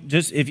don't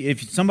just,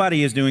 if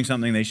somebody is doing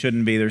something they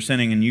shouldn't be, they're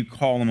sinning, and you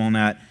call them on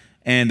that,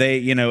 and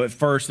they, at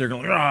first they're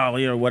going,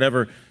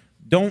 whatever.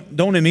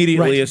 Don't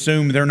immediately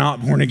assume they're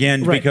not born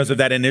again because of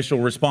that initial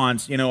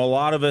response. A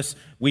lot of us,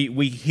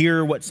 we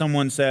hear what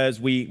someone says,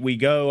 we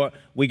go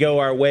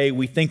our way,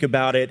 we think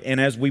about it,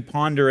 and as we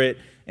ponder it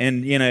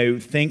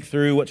and, think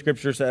through what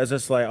Scripture says,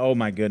 it's like, oh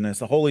my goodness,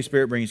 the Holy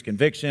Spirit brings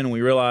conviction, and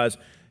we realize,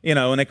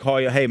 and they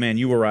call you, hey man,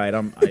 you were right. I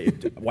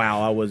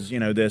was,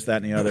 this,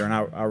 that, and the other, and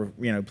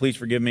I please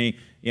forgive me.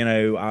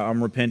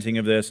 I'm repenting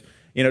of this.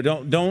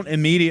 Don't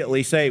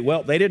immediately say,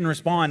 well, they didn't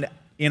respond,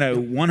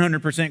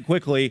 100%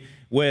 quickly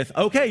with,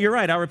 okay, you're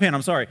right, I repent,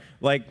 I'm sorry.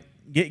 Like,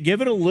 give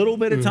it a little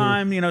bit of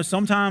time.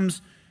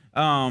 Sometimes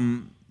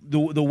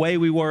the way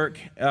we work,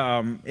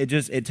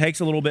 it takes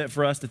a little bit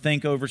for us to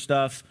think over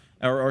stuff,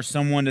 or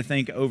someone to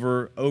think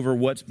over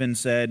what's been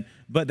said.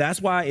 But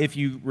that's why if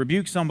you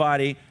rebuke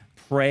somebody,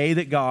 pray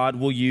that God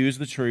will use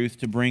the truth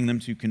to bring them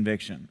to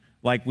conviction.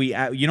 Like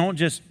you don't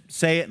just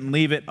say it and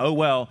leave it, oh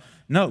well.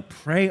 No,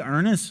 pray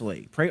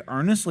earnestly. Pray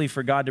earnestly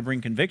for God to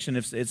bring conviction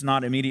if it's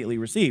not immediately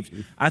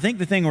received. I think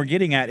the thing we're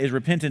getting at is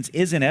repentance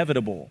is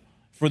inevitable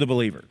for the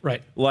believer.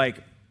 Right.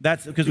 Like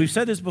that's because we've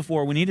said this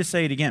before. We need to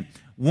say it again.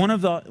 One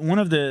of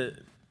the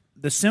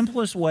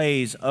simplest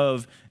ways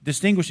of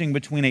distinguishing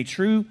between a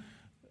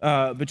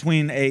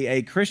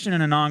Christian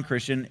and a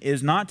non-Christian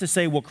is not to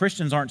say, well,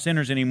 Christians aren't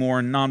sinners anymore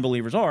and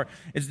non-believers are.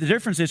 The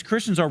difference is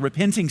Christians are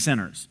repenting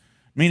sinners,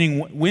 meaning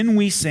when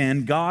we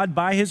sin, God,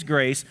 by His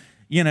grace,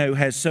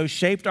 has so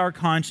shaped our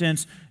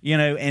conscience,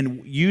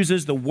 and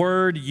uses the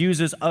Word,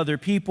 uses other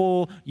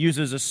people,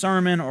 uses a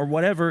sermon or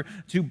whatever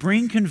to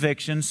bring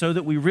conviction so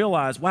that we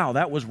realize, wow,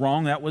 that was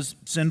wrong, that was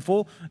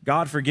sinful.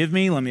 God, forgive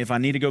me. If I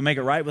need to go make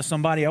it right with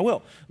somebody, I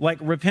will. Like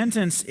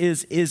repentance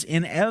is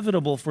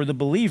inevitable for the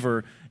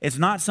believer. It's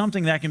not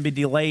something that can be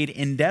delayed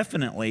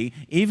indefinitely,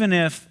 even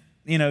if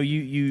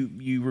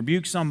you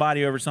rebuke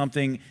somebody over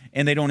something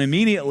and they don't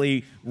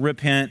immediately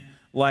repent.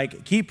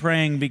 Like, keep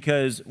praying,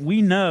 because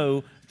we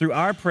know through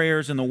our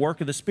prayers and the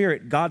work of the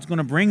Spirit, God's going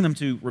to bring them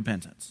to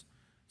repentance.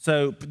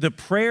 So the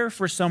prayer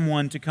for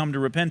someone to come to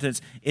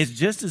repentance is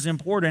just as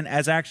important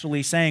as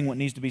actually saying what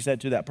needs to be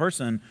said to that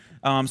person.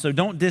 So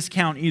don't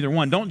discount either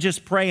one. Don't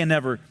just pray and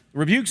never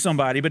rebuke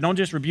somebody, but don't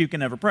just rebuke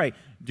and never pray.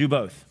 Do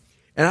both.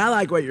 And I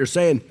like what you're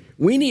saying.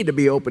 We need to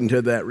be open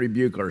to that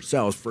rebuke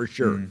ourselves, for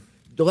sure.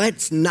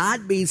 Let's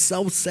not be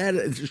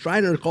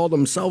trying to call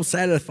them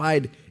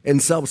self-satisfied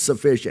and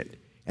self-sufficient.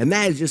 And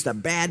that is just a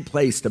bad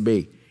place to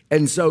be.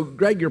 And so,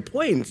 Greg, your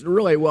point is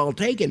really well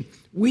taken.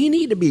 We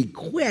need to be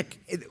quick.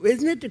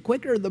 Isn't it the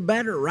quicker the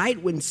better, right?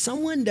 When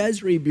someone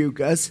does rebuke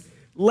us,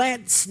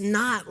 let's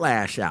not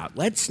lash out.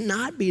 Let's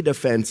not be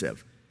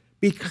defensive.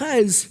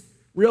 Because,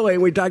 really,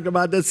 we talked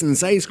about this in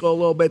Sunday school a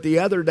little bit the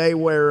other day,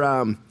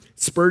 where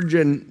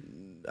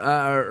Spurgeon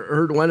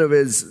heard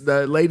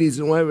the ladies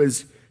in one of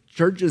his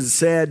churches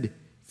said,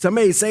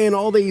 somebody's saying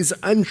all these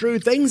untrue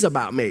things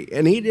about me.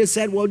 And he just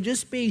said, well,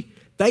 just be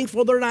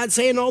thankful they're not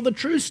saying all the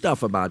true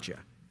stuff about you.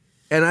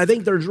 And I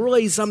think there's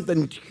really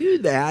something to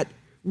that.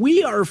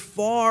 We are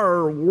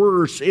far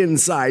worse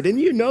inside. And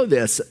you know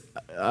this,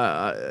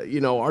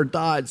 our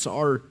thoughts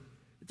are.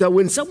 So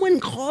when someone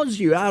calls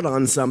you out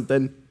on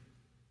something,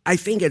 I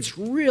think it's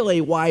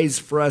really wise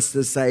for us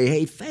to say,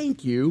 hey,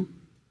 thank you.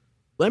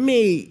 Let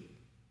me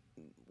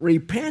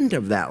repent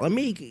of that. Let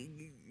me,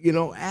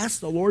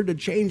 ask the Lord to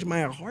change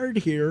my heart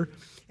here.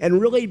 and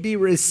really be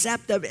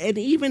receptive and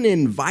even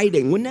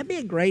inviting. Wouldn't that be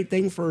a great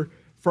thing for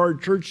our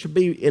church to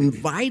be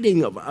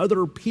inviting of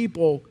other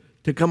people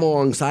to come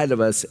alongside of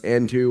us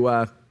and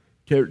to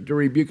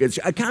rebuke? It's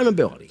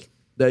accountability,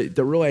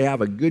 to really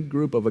have a good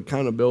group of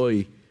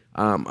accountability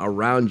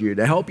around you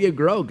to help you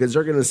grow, because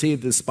they're going to see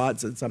the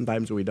spots that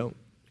sometimes we don't.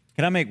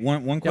 Can I make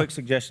one quick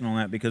suggestion on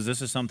that? Because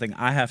this is something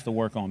I have to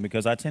work on,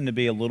 because I tend to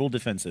be a little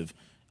defensive.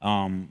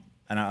 And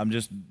I'm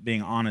just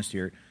being honest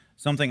here.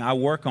 Something I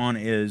work on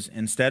is,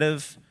 instead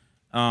of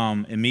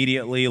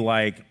immediately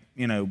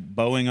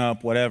bowing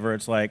up, whatever,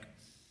 it's like,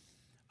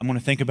 I'm going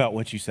to think about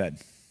what you said.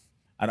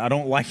 I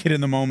don't like it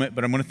in the moment,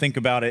 but I'm going to think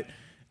about it.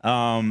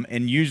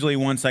 And usually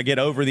once I get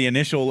over the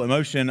initial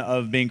emotion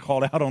of being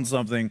called out on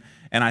something,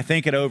 and I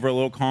think it over a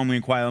little calmly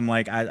and quietly, I'm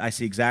like, I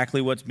see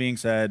exactly what's being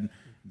said.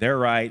 They're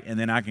right, and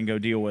then I can go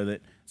deal with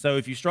it. So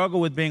if you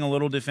struggle with being a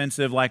little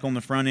defensive, like on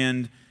the front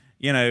end,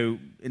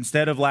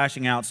 instead of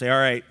lashing out, say, all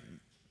right,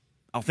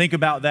 I'll think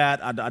about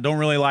that. I don't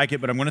really like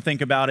it, but I'm going to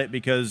think about it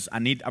because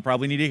I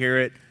probably need to hear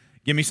it.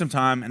 Give me some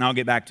time, and I'll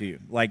get back to you.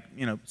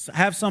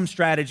 Have some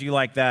strategy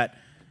like that,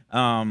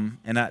 and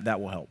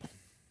that will help.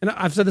 And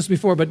I've said this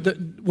before, but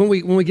when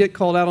we get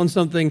called out on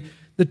something,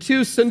 the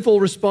two sinful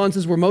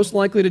responses we're most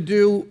likely to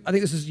do, I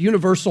think this is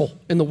universal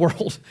in the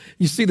world.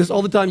 You see this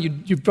all the time.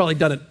 You've probably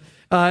done it.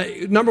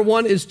 Number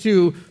one is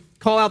to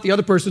call out the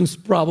other person's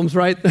problems,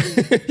 right?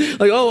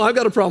 I've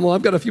got a problem. Well,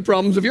 I've got a few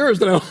problems of yours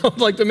that I would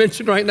like to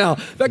mention right now. In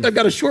fact, I've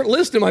got a short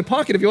list in my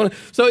pocket if you want to.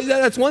 So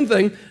that's one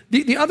thing.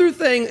 The other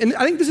thing, and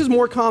I think this is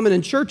more common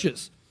in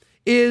churches,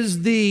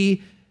 is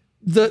the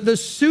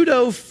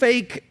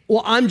pseudo-fake,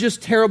 well, I'm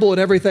just terrible at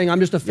everything,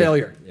 I'm just a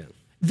failure. Yeah.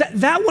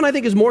 That one I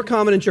think is more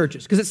common in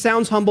churches because it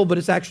sounds humble, but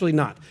it's actually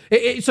not.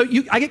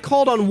 I get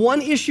called on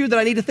one issue that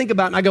I need to think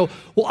about, and I go,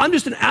 well, I'm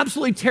just an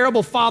absolutely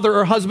terrible father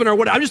or husband or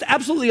whatever. I'm just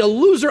absolutely a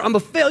loser. I'm a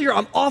failure.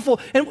 I'm awful.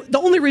 And the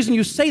only reason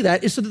you say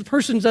that is so that the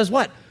person says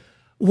what?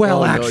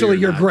 Well, actually,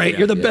 you're great.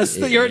 You're the best.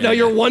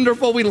 You're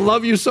wonderful. We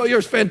love you so. You're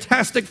a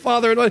fantastic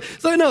father.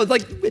 So no,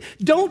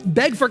 don't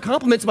beg for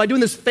compliments by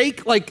doing this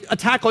fake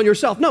attack on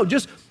yourself. No,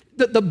 just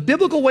the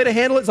biblical way to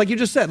handle it is like you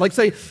just said.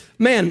 Say,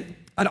 man,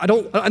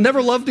 I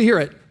never love to hear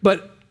it,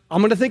 but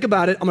I'm going to think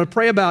about it. I'm going to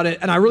pray about it,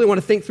 and I really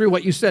want to think through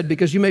what you said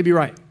because you may be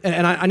right,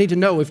 and I need to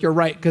know if you're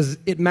right because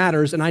it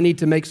matters, and I need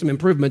to make some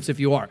improvements if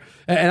you are.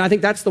 And I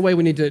think that's the way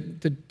we need to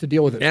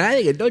deal with it. And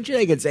I think, don't you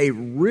think it's a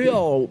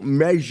real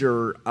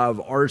measure of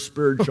our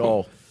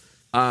spiritual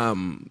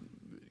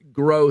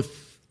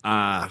growth,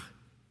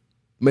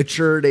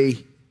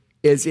 maturity,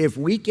 is if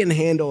we can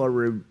handle a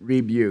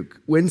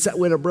rebuke when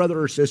a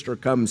brother or sister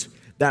comes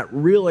that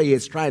really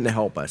is trying to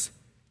help us,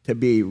 to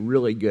be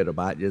really good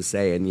about just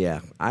saying,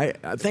 yeah, I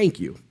thank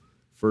you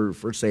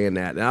for saying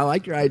that. And I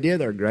like your idea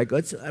there, Greg.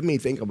 Let me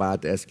think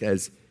about this,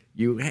 because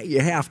you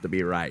have to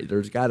be right.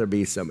 There's got to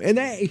be some. And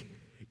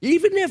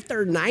even if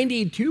they're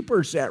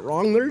 92%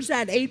 wrong, there's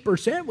that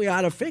 8% we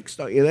ought to fix,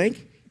 don't you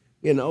think?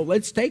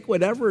 Let's take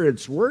whatever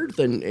it's worth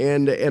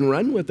and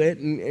run with it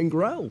and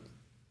grow.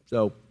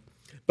 So,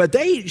 but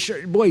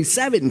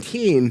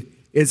 17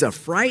 is a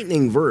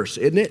frightening verse,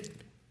 isn't it?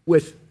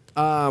 With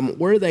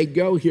where they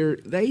go here,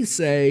 they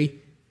say,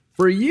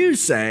 for you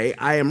say,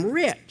 I am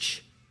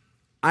rich,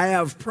 I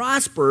have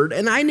prospered,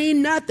 and I need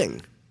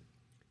nothing.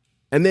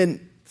 And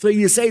then, so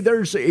you say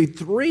there's a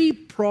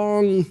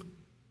three-prong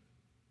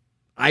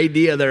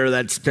idea there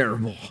that's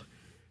terrible.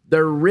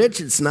 They're rich.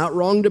 It's not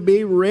wrong to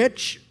be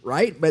rich,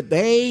 right? But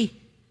they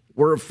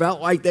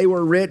felt like they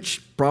were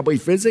rich, probably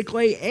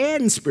physically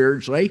and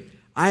spiritually.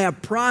 I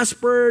have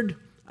prospered.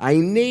 I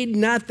need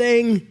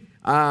nothing.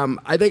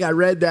 I think I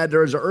read that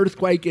there was an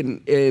earthquake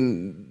in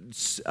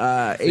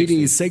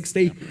 80,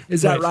 60.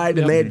 Is that right?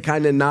 And they had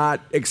kind of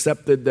not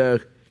accepted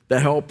the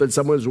help that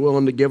someone was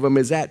willing to give them.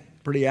 Is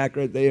that pretty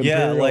accurate? The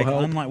imperial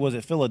help? Unlike, was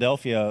it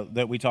Philadelphia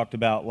that we talked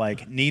about,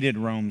 needed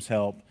Rome's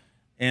help,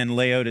 and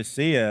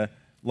Laodicea,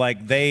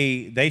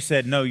 they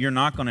said, no, you're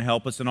not going to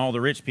help us, and all the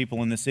rich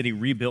people in the city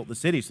rebuilt the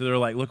city. So they're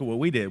like, look at what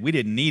we did. We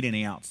didn't need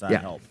any outside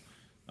help.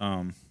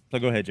 So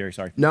go ahead, Jerry.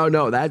 Sorry.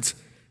 No, that's...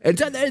 And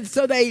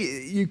so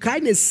you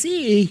kind of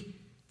see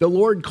the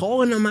Lord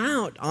calling them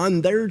out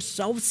on their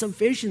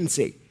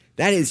self-sufficiency.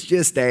 That is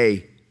just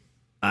a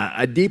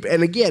deep,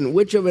 and again,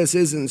 which of us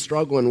isn't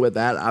struggling with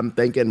that? I'm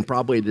thinking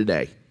probably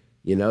today,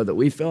 that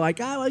we feel like,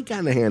 we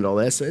kind of handle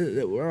this,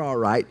 we're all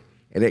right.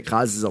 And it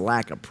causes a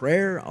lack of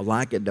prayer, a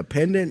lack of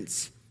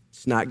dependence.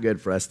 It's not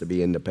good for us to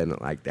be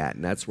independent like that.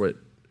 And that's what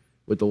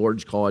the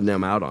Lord's calling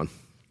them out on.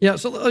 Yeah,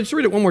 so let's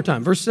read it one more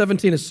time. Verse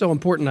 17 is so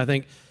important, I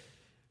think.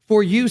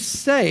 For you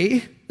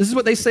say, this is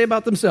what they say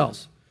about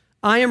themselves,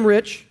 I am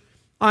rich,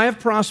 I have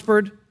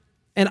prospered,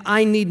 and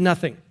I need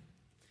nothing.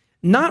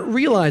 Not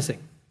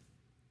realizing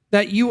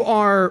that you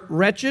are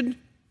wretched,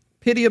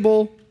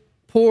 pitiable,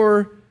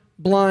 poor,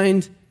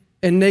 blind,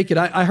 and naked.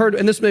 I heard,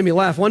 and this made me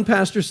laugh, one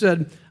pastor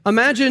said,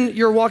 imagine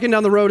you're walking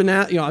down the road in,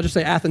 I'll just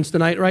say Athens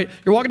tonight, right?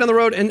 You're walking down the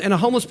road and a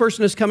homeless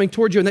person is coming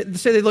towards you, and they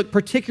say they look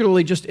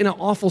particularly just in an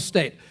awful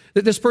state.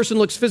 That this person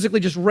looks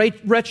physically just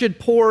wretched,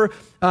 poor.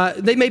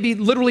 They may be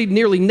literally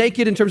nearly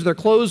naked in terms of their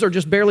clothes or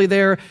just barely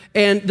there.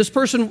 And this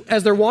person,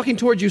 as they're walking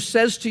towards you,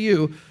 says to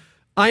you,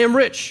 I am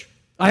rich.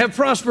 I have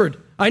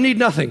prospered. I need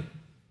nothing.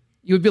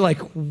 You would be like,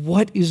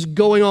 what is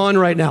going on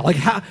right now? Like,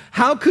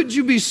 how could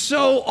you be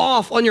so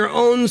off on your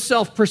own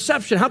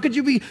self-perception? How could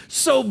you be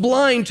so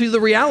blind to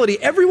the reality?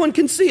 Everyone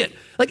can see it.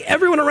 Like,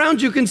 everyone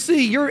around you can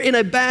see you're in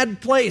a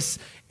bad place.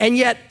 And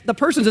yet the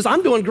person says,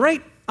 I'm doing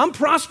great. I'm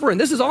prospering.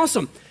 This is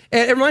awesome.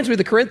 And it reminds me of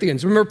the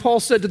Corinthians. Remember, Paul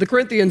said to the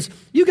Corinthians,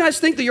 you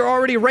guys think that you're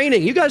already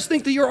reigning. You guys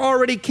think that you're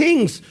already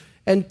kings.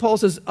 And Paul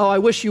says, oh, I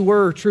wish you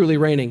were truly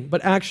reigning.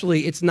 But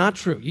actually, it's not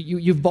true.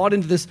 You've bought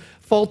into this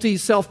faulty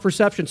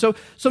self-perception. So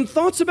some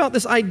thoughts about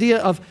this idea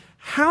of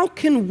how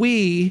can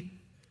we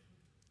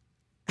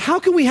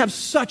have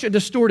such a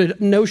distorted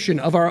notion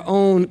of our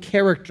own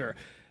character?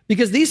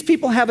 Because these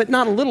people have it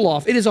not a little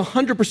off. It is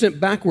 100%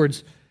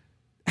 backwards.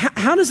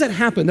 How does that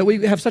happen, that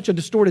we have such a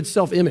distorted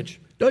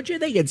self-image? Don't you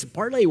think it's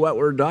partly what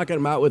we're talking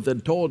about with the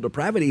Total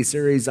Depravity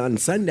series on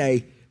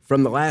Sunday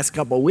from the last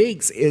couple of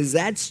weeks, is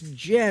that's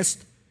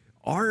just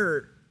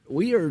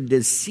we are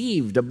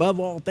deceived above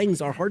all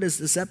things. Our heart is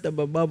deceptive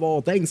above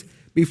all things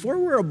before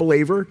we're a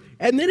believer,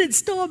 and then it's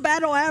still a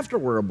battle after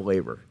we're a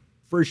believer,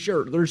 for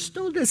sure. There's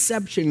still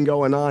deception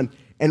going on,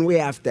 and we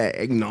have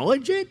to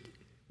acknowledge it.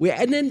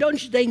 And then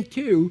don't you think,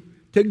 too,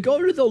 to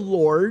go to the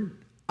Lord,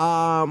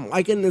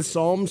 like in the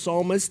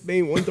psalmist,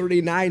 maybe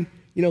 139,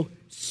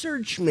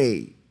 search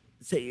me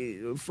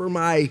for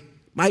my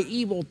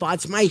evil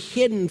thoughts, my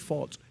hidden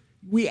faults.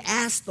 We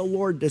ask the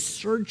Lord to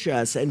search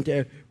us and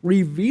to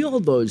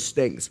reveal those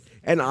things.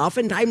 And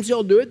oftentimes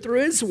he'll do it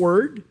through his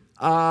word.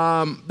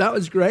 That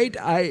was great.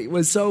 I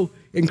was so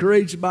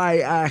encouraged by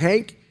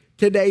Hank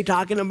today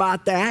talking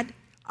about that.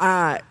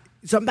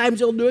 Sometimes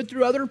he'll do it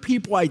through other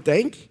people, I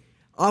think.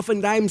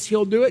 Oftentimes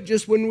he'll do it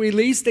just when we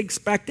least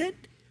expect it.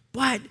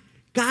 But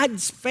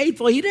God's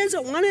faithful. He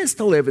doesn't want us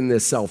to live in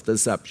this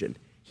self-deception.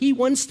 He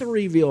wants to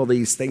reveal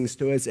these things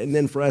to us and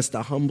then for us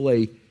to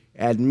humbly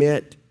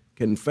admit,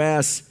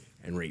 confess,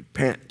 and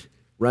repent.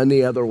 Run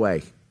the other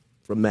way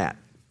from that.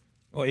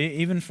 Well,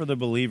 even for the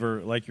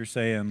believer, like you're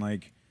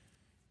saying,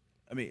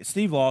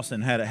 Steve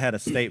Lawson had a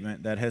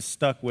statement that has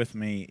stuck with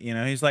me.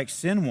 He's like,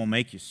 sin will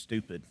make you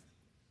stupid.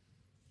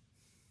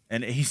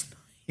 And he's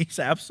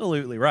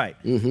absolutely right.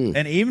 Mm-hmm.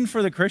 And even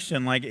for the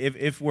Christian,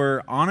 if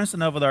we're honest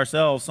enough with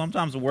ourselves,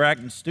 sometimes when we're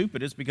acting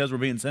stupid, it's because we're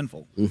being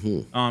sinful.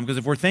 Mm-hmm. Because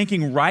if we're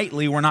thinking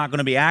rightly, we're not going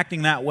to be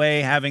acting that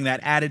way, having that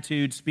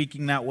attitude,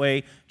 speaking that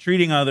way,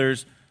 treating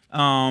others.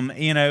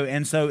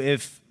 And so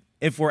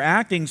if we're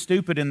acting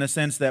stupid in the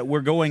sense that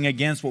we're going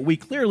against what we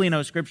clearly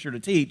know Scripture to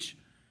teach,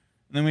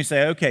 then we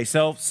say, okay,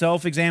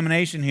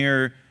 self-examination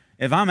here.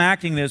 If I'm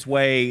acting this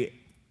way,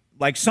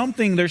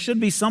 there should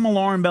be some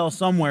alarm bell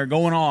somewhere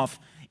going off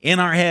in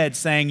our head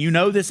saying,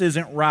 this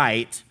isn't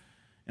right.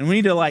 And we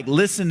need to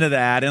listen to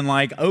that and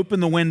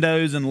open the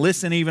windows and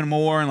listen even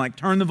more and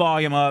turn the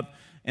volume up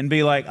and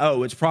be like,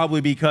 oh, it's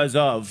probably because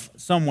of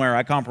somewhere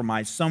I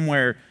compromised,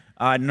 somewhere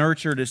I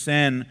nurtured a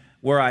sin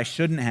where I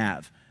shouldn't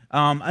have.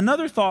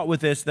 Another thought with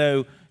this,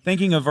 though,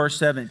 thinking of verse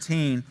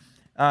 17,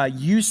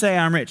 you say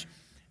I'm rich.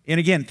 And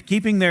again,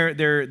 keeping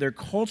their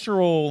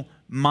cultural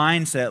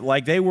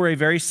mindset, they were a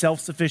very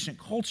self-sufficient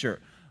culture.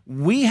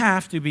 We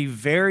have to be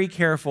very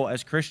careful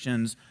as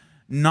Christians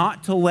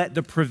not to let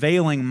the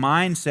prevailing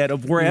mindset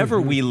of wherever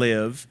we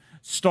live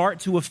start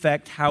to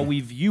affect how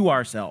we view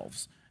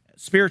ourselves,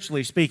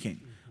 spiritually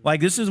speaking.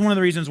 This is one of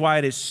the reasons why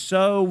it is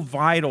so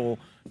vital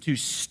to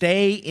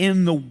stay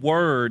in the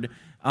Word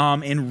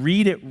and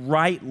read it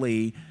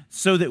rightly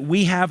so that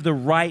we have the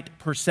right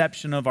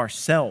perception of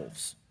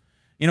ourselves.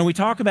 We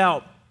talk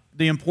about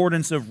the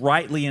importance of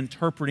rightly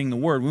interpreting the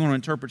Word. We want to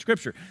interpret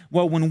Scripture.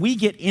 Well, when we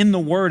get in the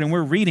Word and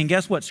we're reading,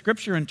 guess what?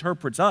 Scripture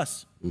interprets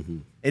us. Mm-hmm.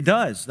 It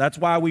does. That's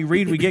why we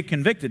read, we get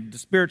convicted. The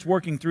Spirit's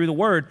working through the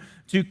Word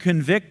to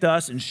convict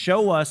us and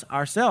show us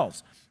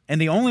ourselves. And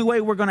the only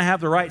way we're going to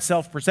have the right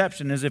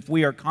self-perception is if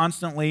we are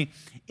constantly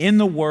in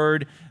the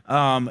Word,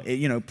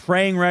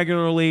 praying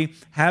regularly,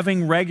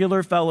 having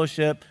regular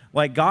fellowship.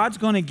 God's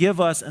going to give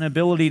us an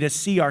ability to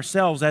see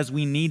ourselves as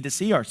we need to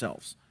see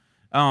ourselves.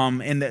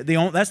 And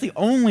that's the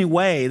only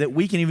way that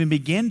we can even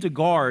begin to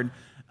guard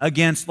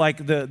against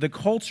the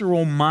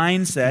cultural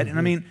mindset. Mm-hmm. And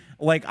I mean,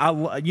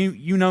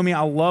 you know me,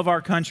 I love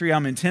our country.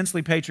 I'm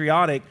intensely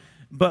patriotic.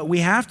 But we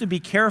have to be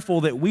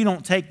careful that we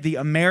don't take the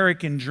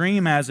American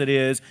dream as it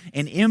is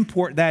and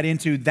import that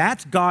into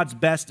that's God's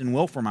best and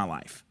will for my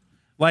life.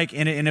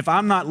 And if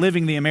I'm not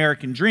living the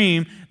American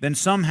dream, then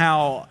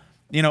somehow,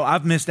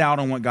 I've missed out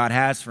on what God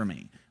has for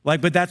me.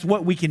 But that's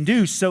what we can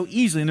do so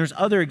easily. And there's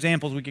other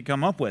examples we could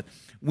come up with.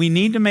 We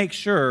need to make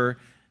sure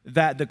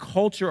that the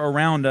culture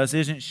around us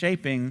isn't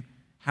shaping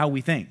how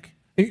we think.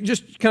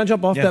 Just kind of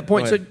jump off that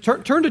point. So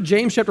turn to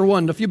James chapter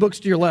 1, a few books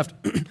to your left.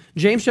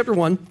 James chapter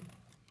 1.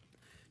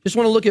 Just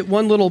want to look at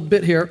one little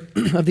bit here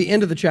of the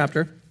end of the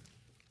chapter.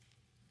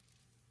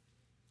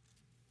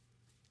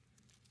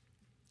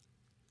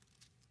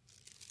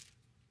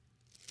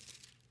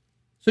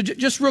 So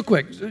just real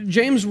quick,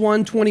 James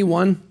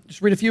 1:21,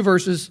 just read a few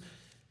verses.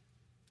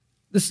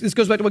 This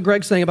goes back to what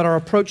Greg's saying about our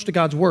approach to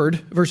God's word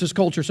versus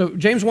culture. So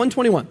James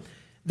 1:21,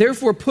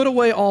 therefore put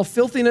away all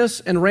filthiness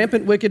and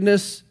rampant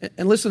wickedness,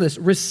 and listen to this,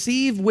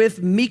 receive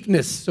with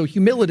meekness, so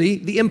humility,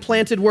 the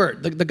implanted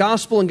word, the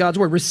gospel and God's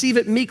word, receive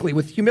it meekly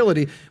with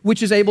humility,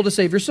 which is able to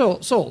save your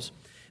souls.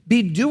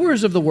 Be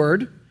doers of the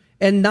word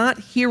and not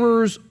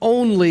hearers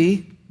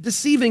only,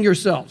 deceiving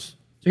yourselves.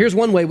 So here's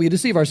one way we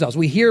deceive ourselves.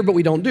 We hear, but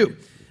we don't do.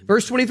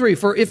 Verse 23,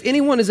 for if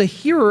anyone is a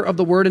hearer of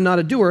the word and not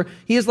a doer,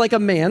 he is like a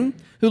man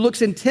who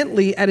looks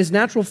intently at his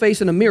natural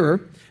face in a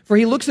mirror, for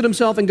he looks at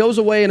himself and goes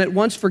away and at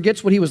once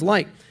forgets what he was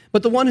like.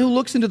 But the one who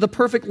looks into the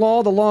perfect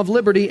law, the law of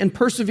liberty, and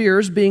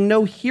perseveres, being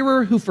no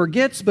hearer who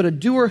forgets, but a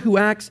doer who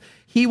acts,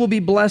 he will be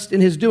blessed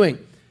in his doing.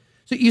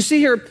 So you see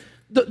here,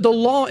 the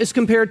law is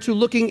compared to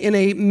looking in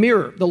a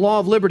mirror, the law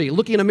of liberty,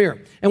 looking in a mirror.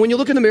 And when you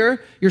look in the mirror,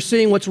 you're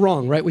seeing what's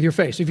wrong, right, with your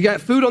face. If you got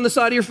food on the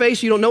side of your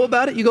face, you don't know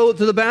about it, you go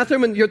to the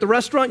bathroom and you're at the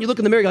restaurant, you look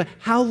in the mirror, you're like,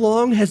 how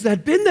long has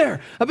that been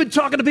there? I've been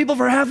talking to people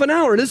for half an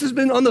hour. This has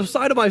been on the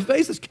side of my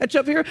face, this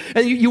ketchup here,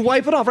 and you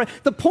wipe it off, right?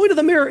 The point of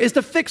the mirror is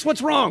to fix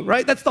what's wrong,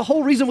 right? That's the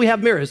whole reason we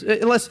have mirrors,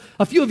 unless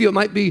a few of you, it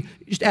might be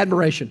just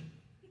admiration.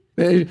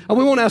 We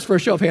won't ask for a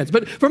show of hands,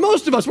 but for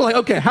most of us, we're like,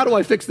 okay, how do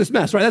I fix this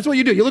mess, right? That's what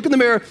you do. You look in the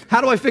mirror, how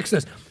do I fix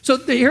this? So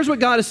here's what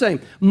God is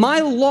saying. My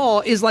law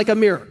is like a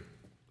mirror.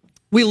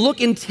 We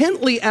look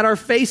intently at our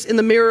face in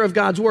the mirror of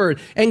God's word,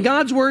 and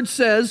God's word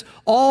says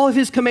all of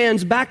his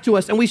commands back to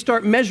us, and we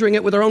start measuring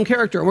it with our own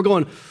character, and we're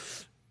going,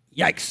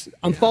 yikes,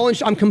 I'm falling,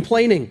 I'm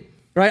complaining,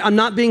 right? I'm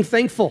not being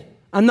thankful.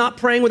 I'm not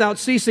praying without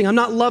ceasing. I'm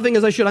not loving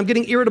as I should. I'm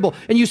getting irritable.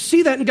 And you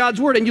see that in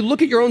God's word, and you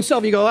look at your own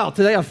self, and you go, oh,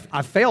 today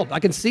I've failed. I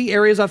can see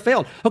areas I've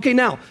failed. Okay,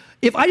 now,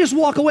 if I just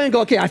walk away and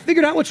go, okay, I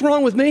figured out what's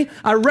wrong with me.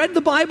 I read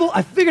the Bible.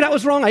 I figured out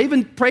what's wrong. I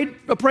even prayed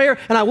a prayer,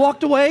 and I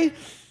walked away,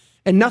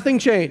 and nothing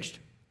changed.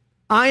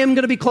 I am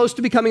going to be close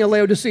to becoming a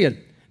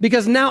Laodicean,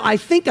 because now I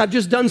think I've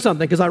just done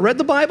something, because I read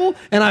the Bible,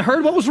 and I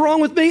heard what was wrong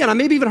with me, and I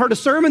maybe even heard a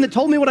sermon that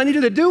told me what I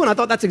needed to do, and I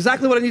thought that's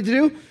exactly what I need to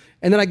do.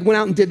 And then I went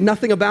out and did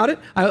nothing about it.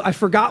 I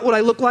forgot what I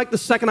looked like the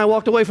second I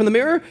walked away from the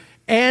mirror.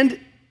 And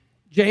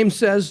James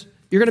says,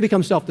 you're going to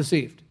become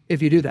self-deceived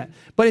if you do that.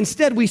 But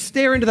instead, we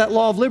stare into that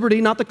law of liberty,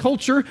 not the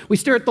culture. We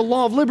stare at the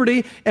law of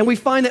liberty, and we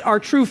find that our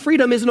true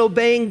freedom is in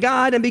obeying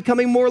God and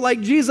becoming more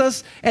like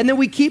Jesus. And then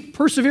we keep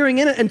persevering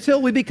in it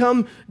until we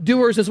become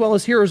doers as well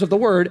as hearers of the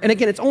word. And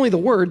again, it's only the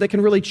word that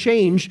can really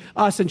change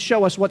us and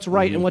show us what's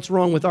right and what's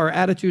wrong with our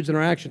attitudes and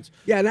our actions.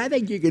 Yeah, and I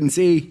think you can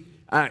see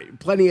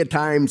plenty of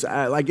times,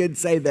 like it'd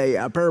say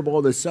the parable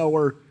of the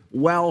sower,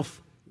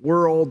 wealth,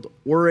 world,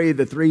 worry,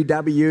 the 3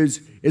 W's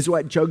is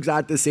what chokes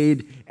out the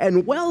seed.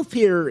 And wealth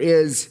here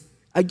is,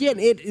 again,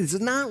 it is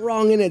not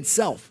wrong in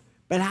itself.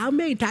 But how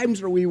many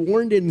times are we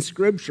warned in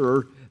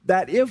Scripture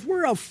that if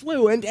we're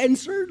affluent, and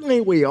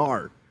certainly we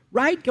are,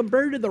 right,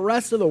 compared to the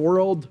rest of the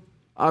world,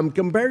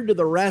 compared to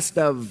the rest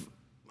of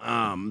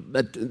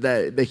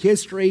the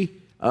history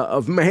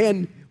of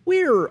man,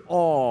 we're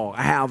all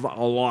have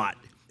a lot.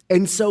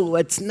 And so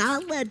let's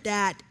not let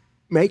that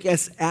make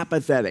us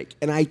apathetic.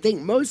 And I think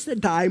most of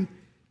the time,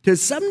 to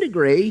some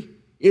degree,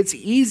 it's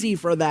easy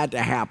for that to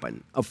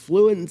happen.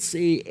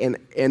 Affluency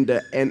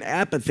and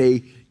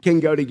apathy can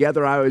go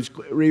together. I was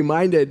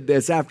reminded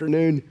this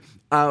afternoon,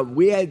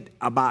 we had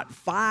about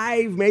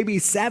 5, maybe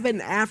 7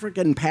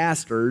 African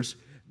pastors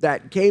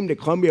that came to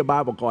Columbia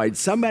Bible College.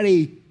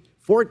 Somebody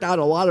forked out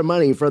a lot of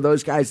money for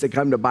those guys to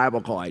come to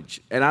Bible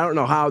college. And I don't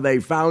know how they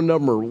found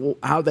them or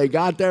how they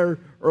got there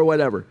or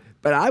whatever.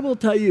 But I will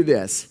tell you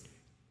this,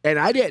 and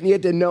I didn't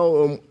get to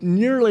know them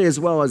nearly as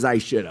well as I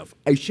should have.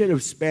 I should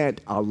have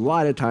spent a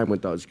lot of time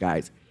with those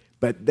guys.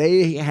 But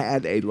they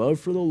had a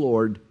love for the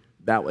Lord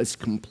that was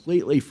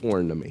completely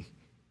foreign to me,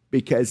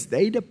 because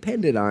they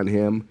depended on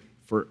him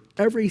for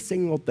every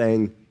single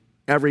thing,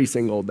 every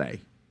single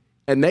day.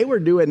 And they were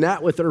doing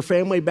that with their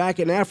family back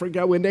in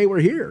Africa when they were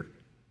here.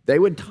 They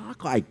would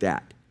talk like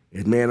that.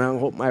 And man, I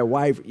hope my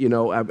wife,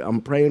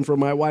 I'm praying for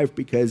my wife,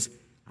 because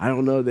I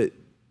don't know that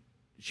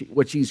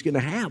what she's going to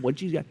have, what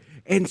she's got.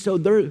 And so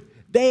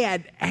they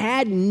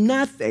had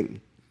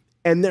nothing.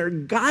 And their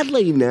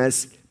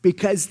godliness,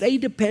 because they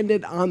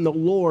depended on the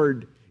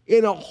Lord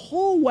in a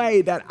whole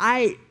way that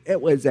it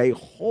was a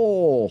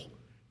whole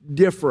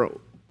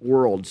different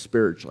world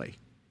spiritually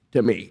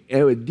to me. And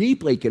it was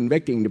deeply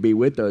convicting to be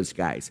with those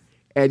guys.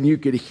 And you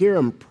could hear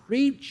them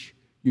preach,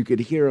 you could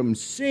hear them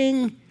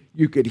sing,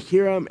 you could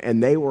hear them,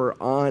 and they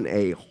were on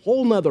a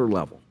whole nother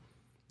level.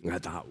 And I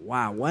thought,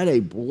 wow, what a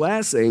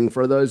blessing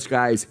for those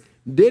guys.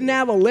 Didn't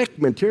have a lick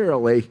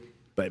materially,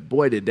 but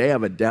boy, did they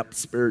have a depth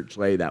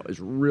spiritually that was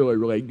really,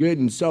 really good.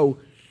 And so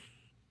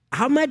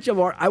how much of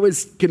I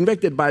was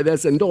convicted by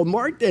this and told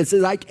Mark this,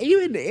 is like,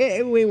 even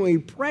when we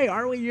pray,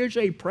 aren't we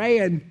usually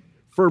praying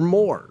for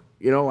more?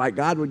 Like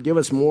God would give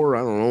us more, I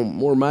don't know,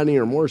 more money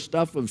or more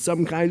stuff of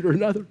some kind or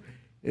another.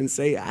 And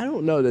say, I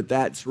don't know that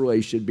that's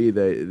really should be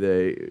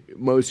the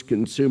most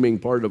consuming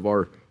part of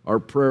our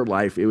prayer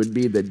life. It would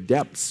be the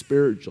depth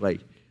spiritually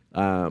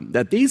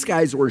that these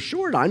guys were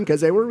short on,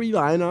 because they were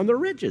relying on their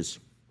riches.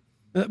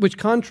 which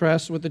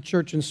contrasts with the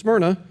church in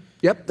Smyrna.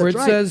 Yep, where that's it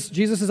right. says,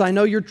 Jesus says, I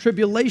know your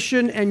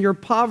tribulation and your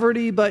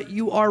poverty, but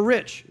you are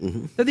rich.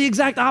 They're the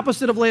exact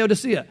opposite of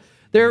Laodicea.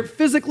 They're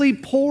physically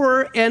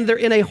poor and they're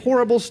in a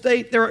horrible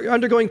state. They're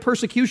undergoing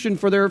persecution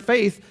for their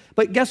faith.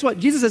 But guess what?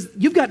 Jesus says,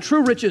 you've got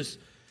true riches.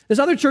 This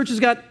other church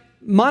has got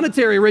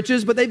monetary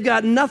riches, but they've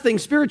got nothing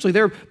spiritually.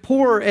 They're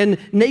poor and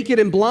naked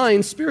and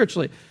blind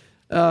spiritually.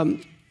 So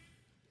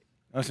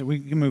we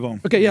can move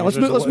on. Okay, yeah, let's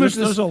move to this.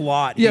 There's a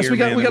lot Yes, here, we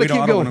got to keep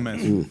I going. don't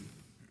want to miss.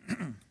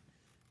 Can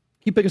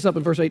you pick us up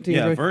in verse 18?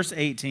 Yeah, Joey? verse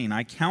 18.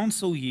 I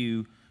counsel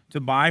you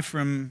to buy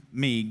from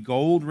me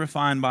gold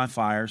refined by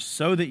fire,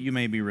 so that you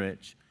may be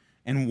rich,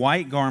 and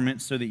white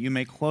garments, so that you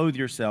may clothe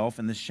yourself,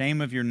 and the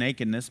shame of your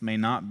nakedness may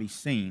not be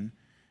seen,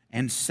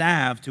 and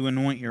salve to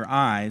anoint your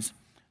eyes,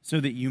 so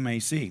that you may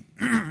see.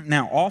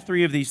 Now, all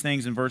three of these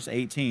things in verse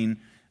 18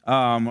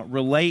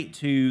 relate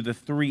to the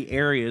three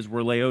areas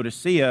where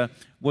Laodicea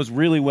was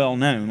really well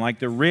known. Like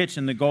the rich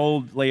and the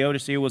gold,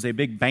 Laodicea was a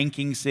big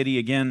banking city.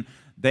 Again,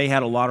 they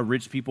had a lot of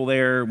rich people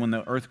there. When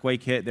the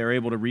earthquake hit, they were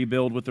able to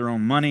rebuild with their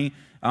own money.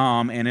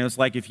 And it was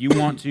like, if you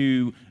want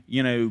to,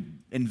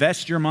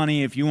 invest your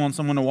money, if you want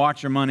someone to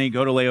watch your money,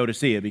 go to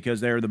Laodicea, because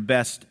they're the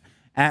best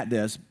at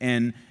this.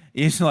 And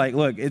it's like,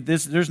 look,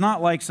 there's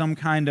not like some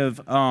kind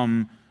of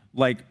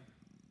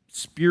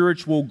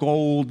spiritual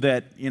gold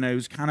that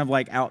is kind of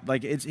like out.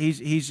 Like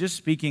he's just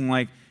speaking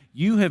like,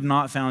 you have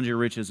not found your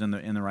riches in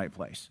the right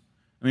place.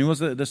 I mean, what's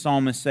the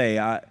psalmist say?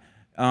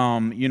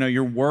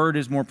 Your word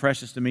is more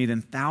precious to me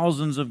than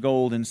thousands of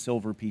gold and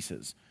silver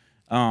pieces,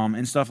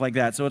 and stuff like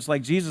that. So it's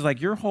like Jesus,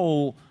 like your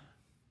whole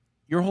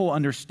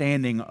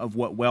understanding of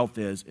what wealth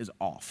is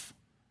off,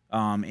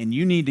 and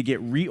you need to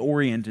get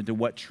reoriented to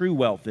what true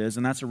wealth is,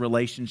 and that's a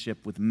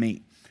relationship with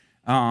me.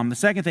 The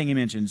second thing he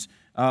mentions,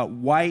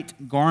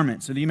 white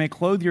garments, so that you may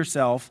clothe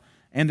yourself,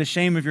 and the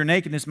shame of your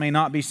nakedness may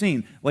not be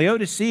seen.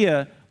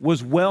 Laodicea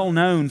was well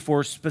known for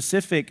a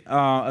specific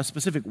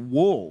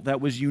wool that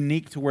was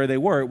unique to where they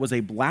were. It was a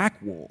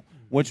black wool,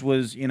 which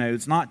was,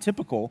 it's not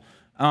typical.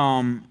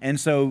 And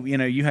so,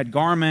 you had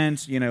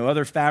garments,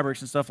 other fabrics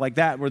and stuff like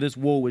that where this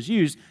wool was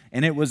used,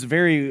 and it was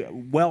very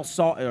well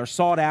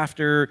sought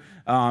after.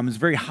 It was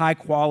very high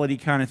quality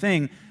kind of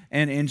thing.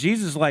 And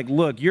Jesus is like,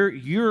 look,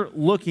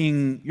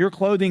 you're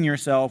clothing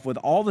yourself with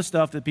all the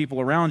stuff that people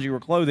around you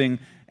are clothing,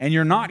 and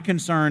you're not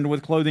concerned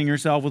with clothing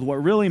yourself with what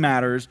really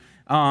matters.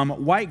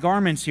 White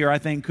garments here, I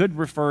think, could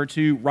refer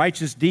to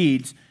righteous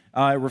deeds.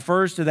 It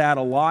refers to that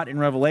a lot in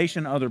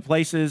Revelation, other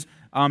places.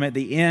 At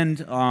the end,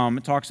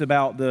 it talks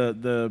about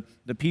the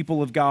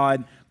people of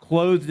God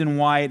clothed in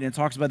white, and it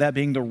talks about that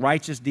being the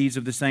righteous deeds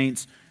of the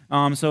saints.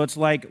 So it's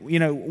like,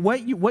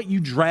 what you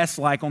dress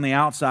like on the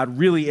outside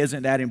really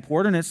isn't that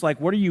important. It's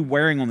like, what are you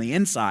wearing on the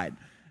inside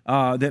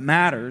that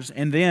matters?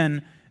 And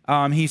then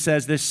he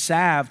says this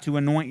salve to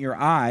anoint your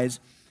eyes.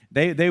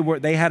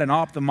 They had an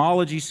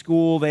ophthalmology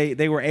school.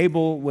 They were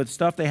able, with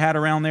stuff they had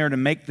around there, to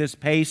make this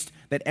paste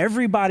that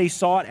everybody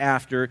sought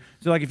after.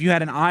 So like if you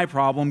had an eye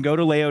problem, go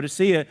to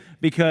Laodicea,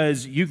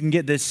 because you can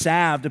get this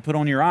salve to put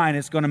on your eye, and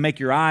it's going to make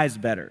your eyes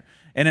better.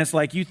 And it's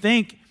like, you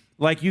think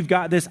like you've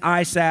got this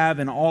eye salve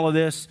and all of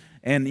this,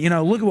 and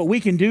look at what we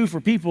can do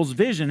for people's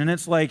vision. And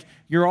it's like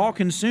you're all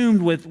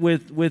consumed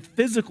with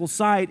physical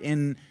sight,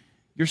 and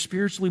you're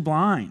spiritually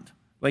blind.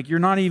 Like you're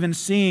not even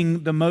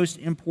seeing the most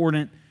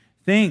important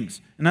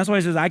things. And that's why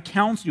he says, I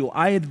counsel you,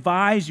 I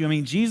advise you. I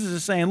mean, Jesus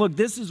is saying, look,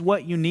 this is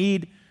what you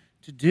need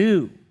to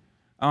do.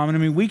 And I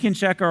mean, we can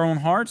check our own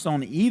hearts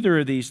on either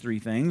of these three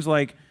things.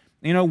 Like,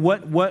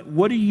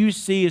 what do you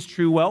see as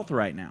true wealth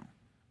right now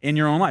in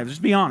your own life?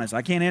 Just be honest.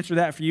 I can't answer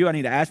that for you. I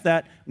need to ask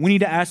that. We need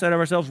to ask that of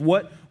ourselves.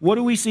 What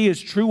do we see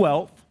as true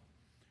wealth?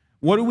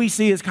 What do we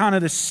see as kind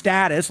of the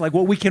status, like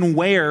what we can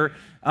wear,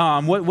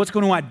 what's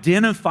going to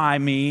identify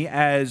me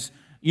as,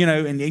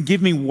 and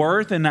give me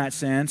worth in that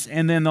sense?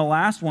 And then the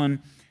last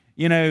one,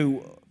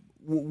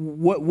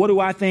 what do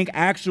I think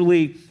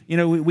actually,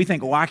 we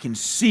think, I can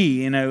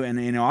see, and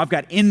I've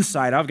got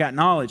insight, I've got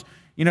knowledge.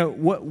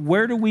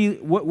 What do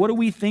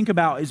we think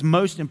about is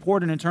most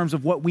important in terms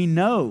of what we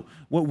know?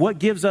 What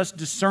gives us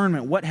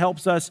discernment? What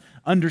helps us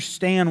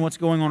understand what's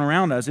going on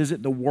around us? Is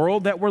it the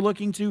world that we're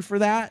looking to for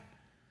that?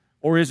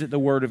 Or is it the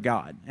Word of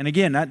God? And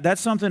again,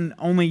 that's something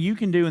only you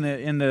can do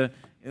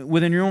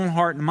within your own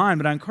heart and mind,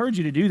 but I encourage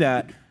you to do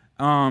that.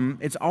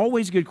 It's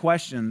always good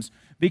questions,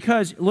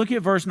 because look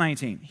at verse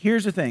 19.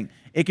 Here's the thing.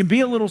 It can be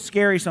a little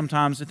scary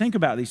sometimes to think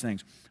about these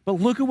things, but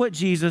look at what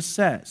Jesus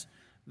says.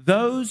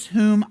 Those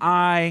whom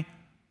I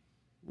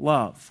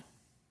love.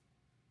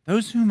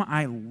 Those whom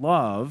I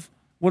love,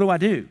 what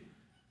do?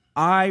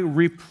 I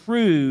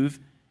reprove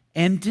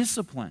and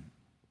discipline.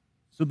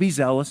 So be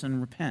zealous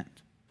and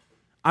repent.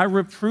 I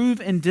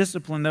reprove and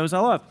discipline those I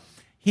love.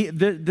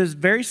 The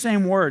very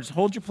same words,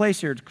 hold your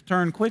place here,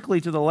 turn quickly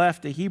to the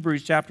left to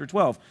Hebrews chapter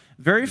 12.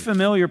 Very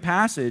familiar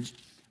passage,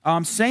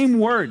 same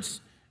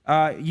words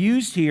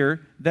used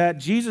here that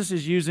Jesus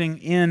is using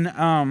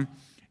in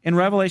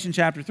Revelation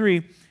chapter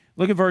 3.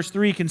 Look at verse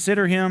 3,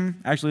 consider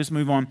him, actually let's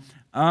move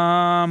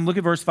on. Look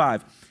at verse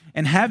 5.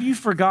 And have you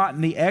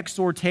forgotten the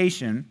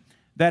exhortation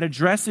that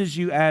addresses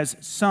you as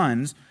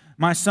sons.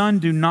 My son,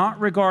 do not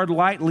regard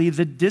lightly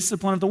the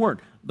discipline of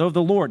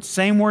the Lord.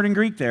 Same word in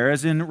Greek there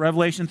as in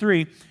Revelation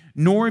 3.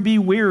 Nor be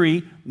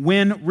weary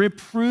when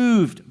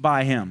reproved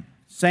by him.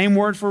 Same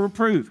word for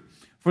reprove.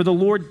 For the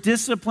Lord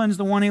disciplines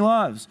the one he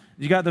loves.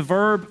 You got the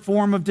verb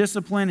form of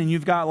discipline, and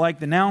you've got like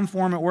the noun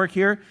form at work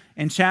here.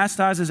 And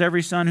chastises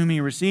every son whom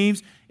he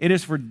receives. It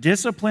is for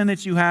discipline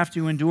that you have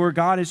to endure.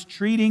 God is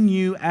treating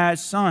you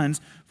as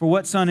sons. For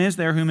what son is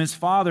there whom his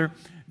father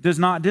does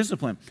not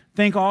discipline?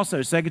 Think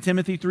also 2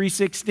 Timothy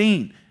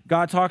 3:16.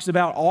 God talks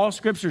about all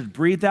scriptures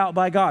breathed out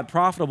by God,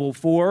 profitable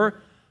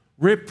for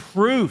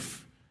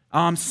reproof.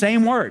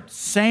 Same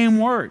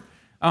word.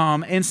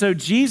 And so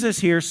Jesus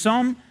here,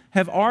 some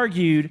have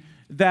argued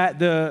that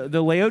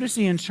the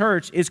Laodicean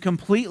church is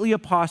completely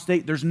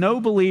apostate. There's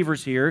no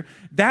believers here.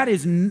 That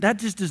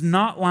just does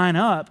not line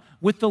up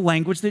with the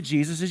language that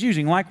Jesus is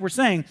using. Like we're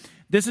saying,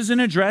 this is an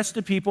address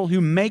to people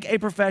who make a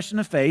profession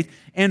of faith,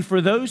 and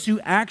for those who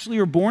actually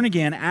are born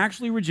again,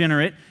 actually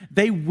regenerate,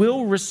 they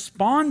will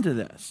respond to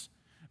this.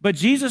 But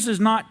Jesus is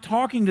not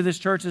talking to this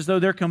church as though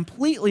they're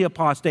completely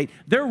apostate.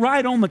 They're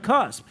right on the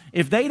cusp.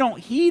 If they don't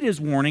heed his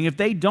warning, if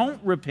they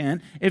don't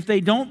repent, if they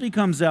don't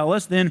become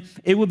zealous, then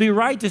it would be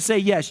right to say,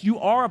 yes, you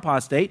are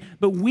apostate,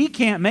 but we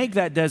can't make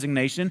that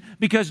designation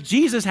because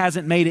Jesus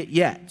hasn't made it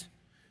yet.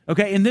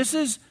 Okay, and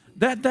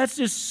that's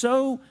just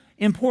so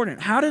important.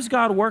 How does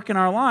God work in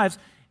our lives?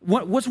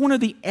 What's one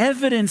of the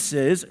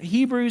evidences,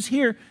 Hebrews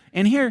here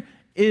and here,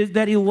 is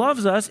that he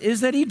loves us,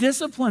 is that he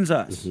disciplines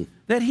us,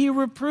 that he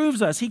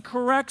reproves us, he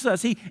corrects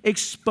us, he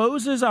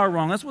exposes our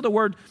wrong. That's what the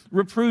word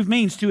reprove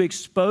means, to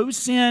expose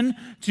sin,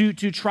 to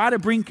try to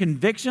bring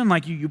conviction,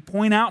 like you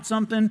point out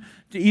something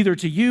to either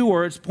to you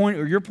or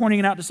you're pointing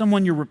it out to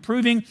someone you're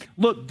reproving.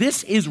 Look,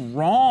 this is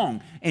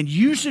wrong, and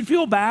you should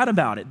feel bad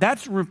about it.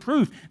 That's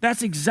reproof.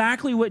 That's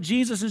exactly what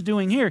Jesus is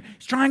doing here.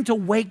 He's trying to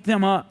wake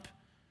them up.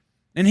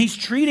 And he's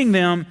treating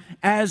them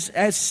as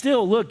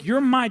still, look, you're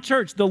my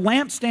church. The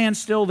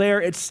lampstand's still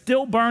there. It's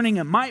still burning.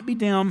 It might be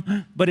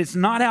dim, but it's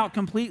not out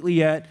completely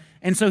yet.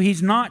 And so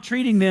he's not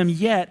treating them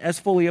yet as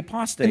fully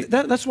apostate.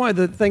 That's why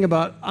the thing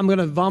about, I'm going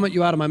to vomit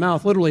you out of my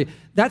mouth, literally,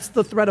 that's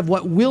the threat of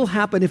what will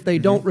happen if they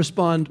don't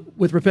respond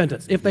with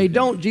repentance. If they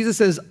don't, Jesus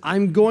says,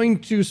 I'm going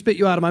to spit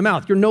you out of my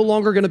mouth. You're no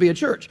longer going to be a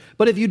church.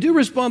 But if you do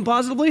respond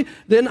positively,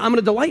 then I'm going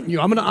to delight in you.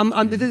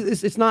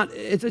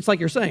 It's like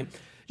you're saying.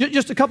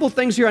 Just a couple of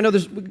things here. I know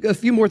there's a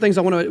few more things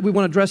we want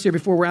to address here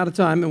before we're out of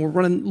time, and we're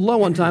running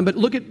low on time. But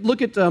look at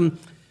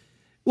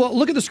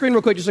the screen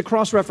real quick, just a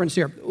cross-reference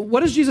here. What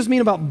does Jesus mean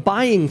about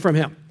buying from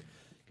him?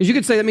 Because you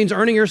could say that means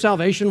earning your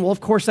salvation. Well,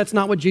 of course, that's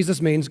not what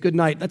Jesus means. Good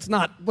night. That's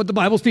not what the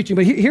Bible's teaching.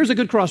 But here's a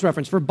good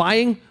cross-reference for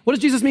buying. What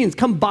does Jesus mean?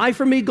 Come buy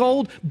from me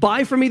gold.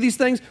 Buy from me these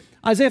things.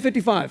 Isaiah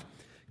 55.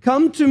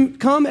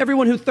 Come,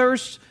 everyone who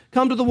thirsts.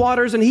 Come to the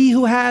waters, and he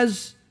who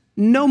has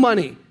no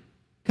money,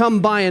 come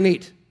buy and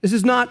eat. This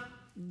is not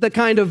the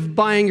kind of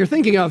buying you're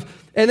thinking of.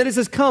 And then it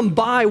says, come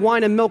buy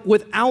wine and milk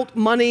without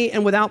money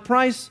and without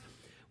price.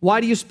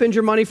 Why do you spend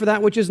your money for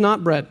that which is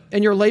not bread,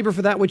 and your labor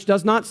for that which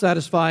does not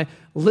satisfy?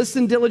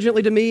 Listen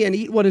diligently to me and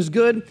eat what is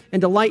good,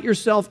 and delight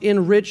yourself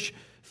in rich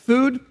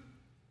food.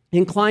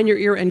 Incline your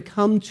ear and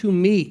come to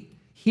me.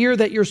 Hear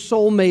that your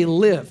soul may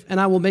live, and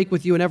I will make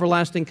with you an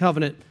everlasting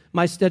covenant,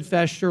 my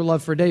steadfast, sure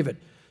love for David.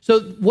 So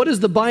what is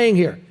the buying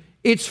here?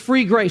 It's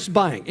free grace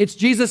buying. It's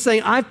Jesus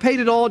saying, I've paid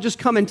it all, just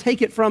come and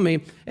take it from me,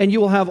 and you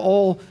will have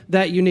all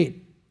that you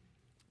need.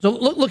 So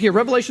look here,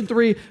 Revelation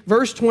 3,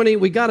 verse 20.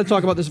 We got to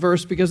talk about this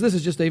verse because this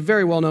is just a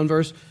very well-known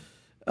verse.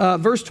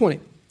 Verse 20.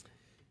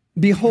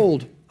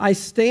 Behold, I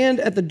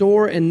stand at the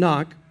door and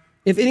knock.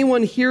 If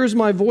anyone hears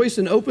my voice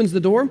and opens the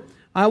door,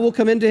 I will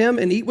come into him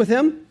and eat with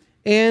him,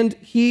 and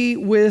he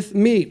with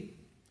me.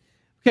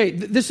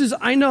 Okay,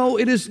 I know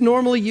it is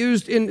normally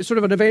used in sort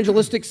of an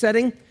evangelistic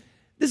setting.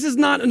 This is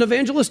not an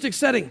evangelistic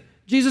setting.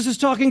 Jesus is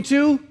talking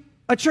to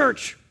a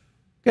church.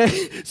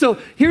 Okay, so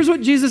here's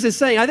what Jesus is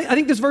saying. I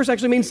think this verse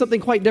actually means something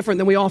quite different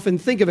than we often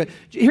think of it.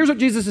 Here's what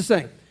Jesus is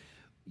saying.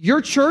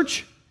 Your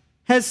church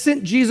has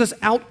sent Jesus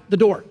out the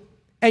door,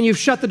 and you've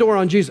shut the door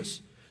on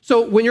Jesus.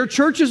 So when your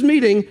church is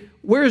meeting,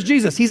 where is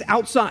Jesus? He's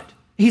outside.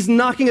 He's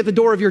knocking at the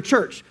door of your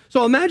church.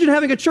 So imagine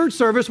having a church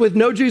service with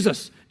no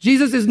Jesus.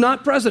 Jesus is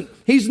not present.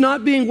 He's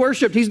not being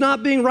worshiped. He's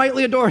not being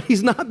rightly adored.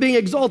 He's not being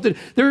exalted.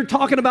 They're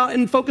talking about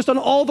and focused on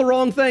all the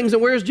wrong things.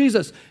 And where's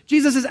Jesus?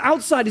 Jesus is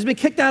outside. He's been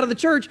kicked out of the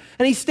church,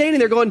 and he's standing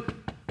there going,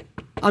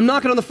 I'm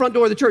knocking on the front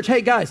door of the church.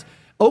 Hey, guys,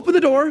 open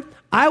the door.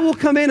 I will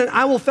come in, and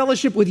I will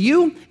fellowship with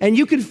you, and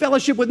you can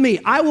fellowship with me.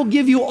 I will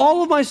give you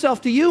all of myself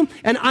to you,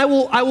 and I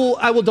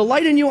will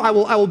delight in you. I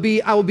will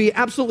be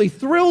absolutely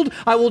thrilled.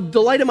 I will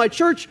delight in my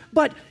church,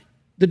 but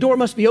the door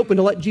must be open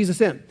to let Jesus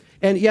in.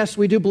 And yes,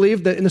 we do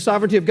believe that in the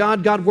sovereignty of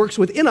God, God works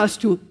within us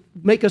to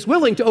make us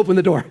willing to open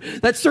the door.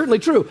 That's certainly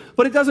true.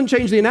 But it doesn't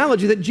change the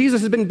analogy that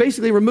Jesus has been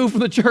basically removed from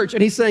the church.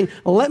 And he's saying,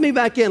 let me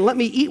back in, let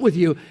me eat with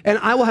you, and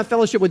I will have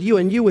fellowship with you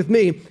and you with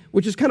me,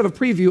 which is kind of a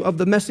preview of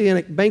the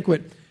Messianic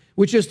banquet,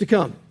 which is to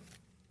come.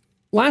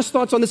 Last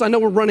thoughts on this. I know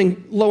we're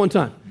running low on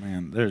time.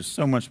 Man, there's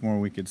so much more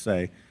we could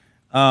say.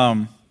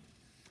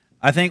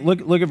 I think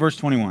look at verse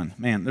 21.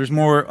 Man, there's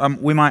more. I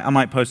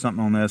might post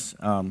something on this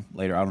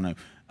later. I don't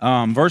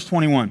know. Verse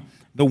 21.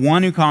 The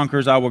one who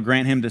conquers, I will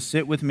grant him to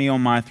sit with me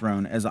on my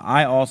throne, as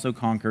I also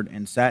conquered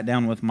and sat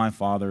down with my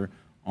Father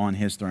on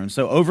his throne.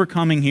 So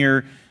overcoming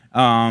here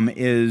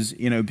is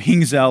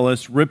being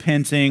zealous,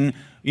 repenting,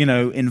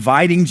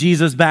 inviting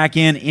Jesus back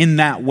in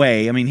that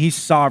way. I mean, he's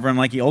sovereign.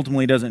 Like, he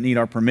ultimately doesn't need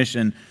our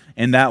permission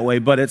in that way.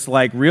 But it's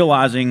like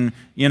realizing,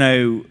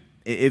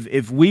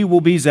 if we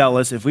will be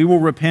zealous, if we will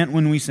repent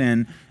when we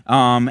sin,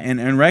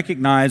 and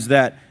recognize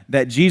that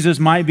Jesus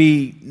might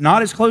be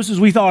not as close as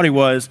we thought he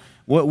was,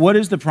 what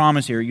is the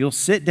promise here? You'll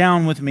sit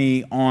down with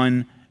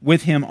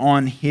with him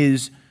on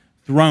his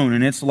throne.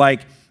 And it's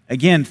like,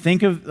 again,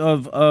 think of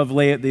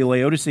the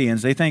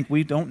Laodiceans. They think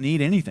we don't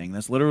need anything.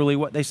 That's literally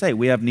what they say.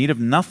 We have need of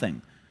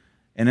nothing.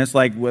 And it's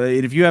like, well,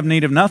 if you have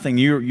need of nothing,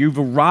 you've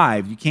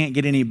arrived. You can't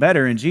get any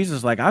better. And Jesus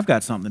is like, I've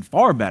got something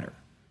far better.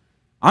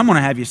 I'm going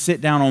to have you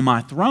sit down on my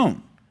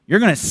throne. You're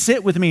going to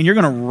sit with me and you're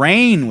going to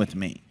reign with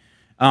me.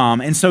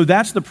 And so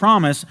that's the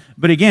promise.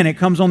 But again, it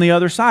comes on the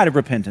other side of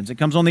repentance. It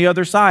comes on the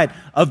other side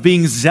of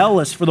being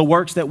zealous for the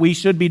works that we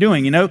should be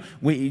doing. You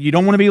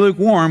don't want to be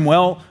lukewarm.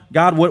 Well,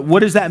 God,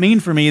 what does that mean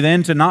for me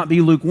then to not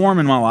be lukewarm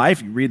in my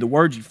life? You read the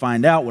words, you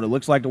find out what it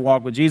looks like to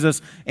walk with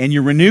Jesus, and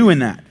you renew in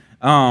that.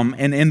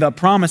 And the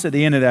promise at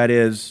the end of that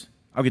is,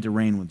 I'll get to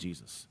reign with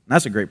Jesus. And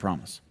that's a great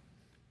promise.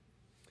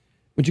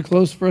 Would you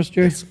close for us,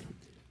 Jerry? Yes.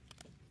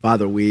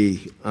 Father,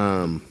 we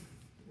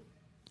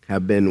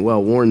have been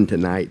well warned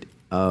tonight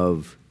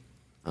of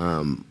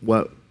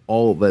what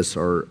all of us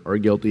are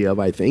guilty of,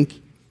 I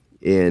think,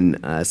 in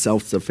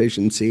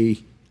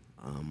self-sufficiency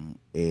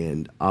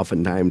and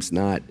oftentimes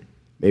not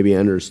maybe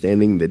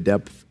understanding the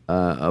depth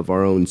of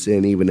our own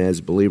sin, even as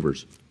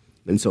believers.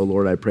 And so,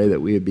 Lord, I pray that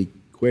we would be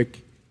quick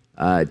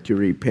to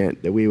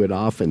repent, that we would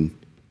often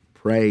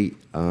pray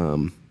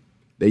that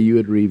you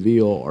would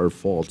reveal our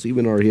faults,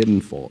 even our hidden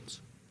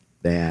faults,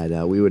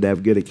 that we would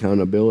have good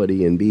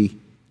accountability and be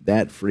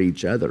that for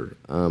each other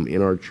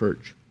in our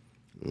church.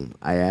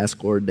 I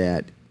ask, Lord,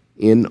 that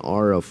in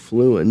our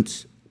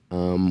affluence,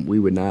 we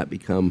would not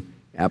become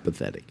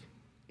apathetic.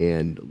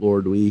 And,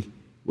 Lord, we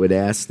would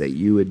ask that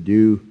you would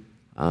do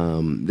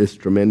this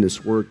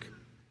tremendous work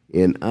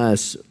in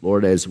us,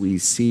 Lord, as we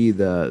see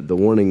the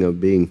warning of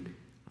being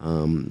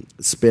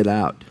spit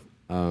out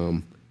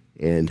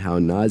and how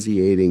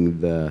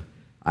nauseating the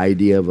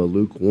idea of a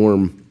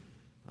lukewarm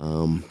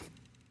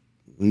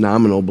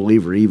nominal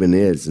believer even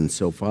is. And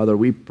so, Father,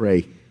 we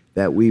pray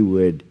that we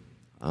would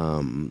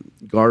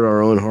guard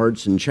our own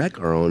hearts and check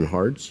our own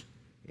hearts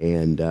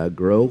and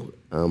grow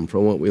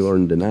from what we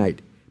learned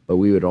tonight. But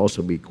we would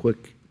also be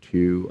quick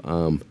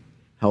to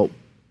help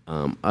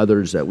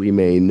others that we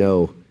may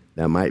know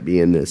that might be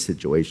in this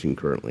situation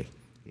currently.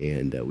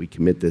 And we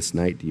commit this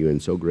night to you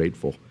and so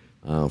grateful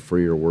for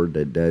your word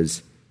that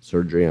does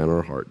surgery on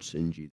our hearts. In Jesus'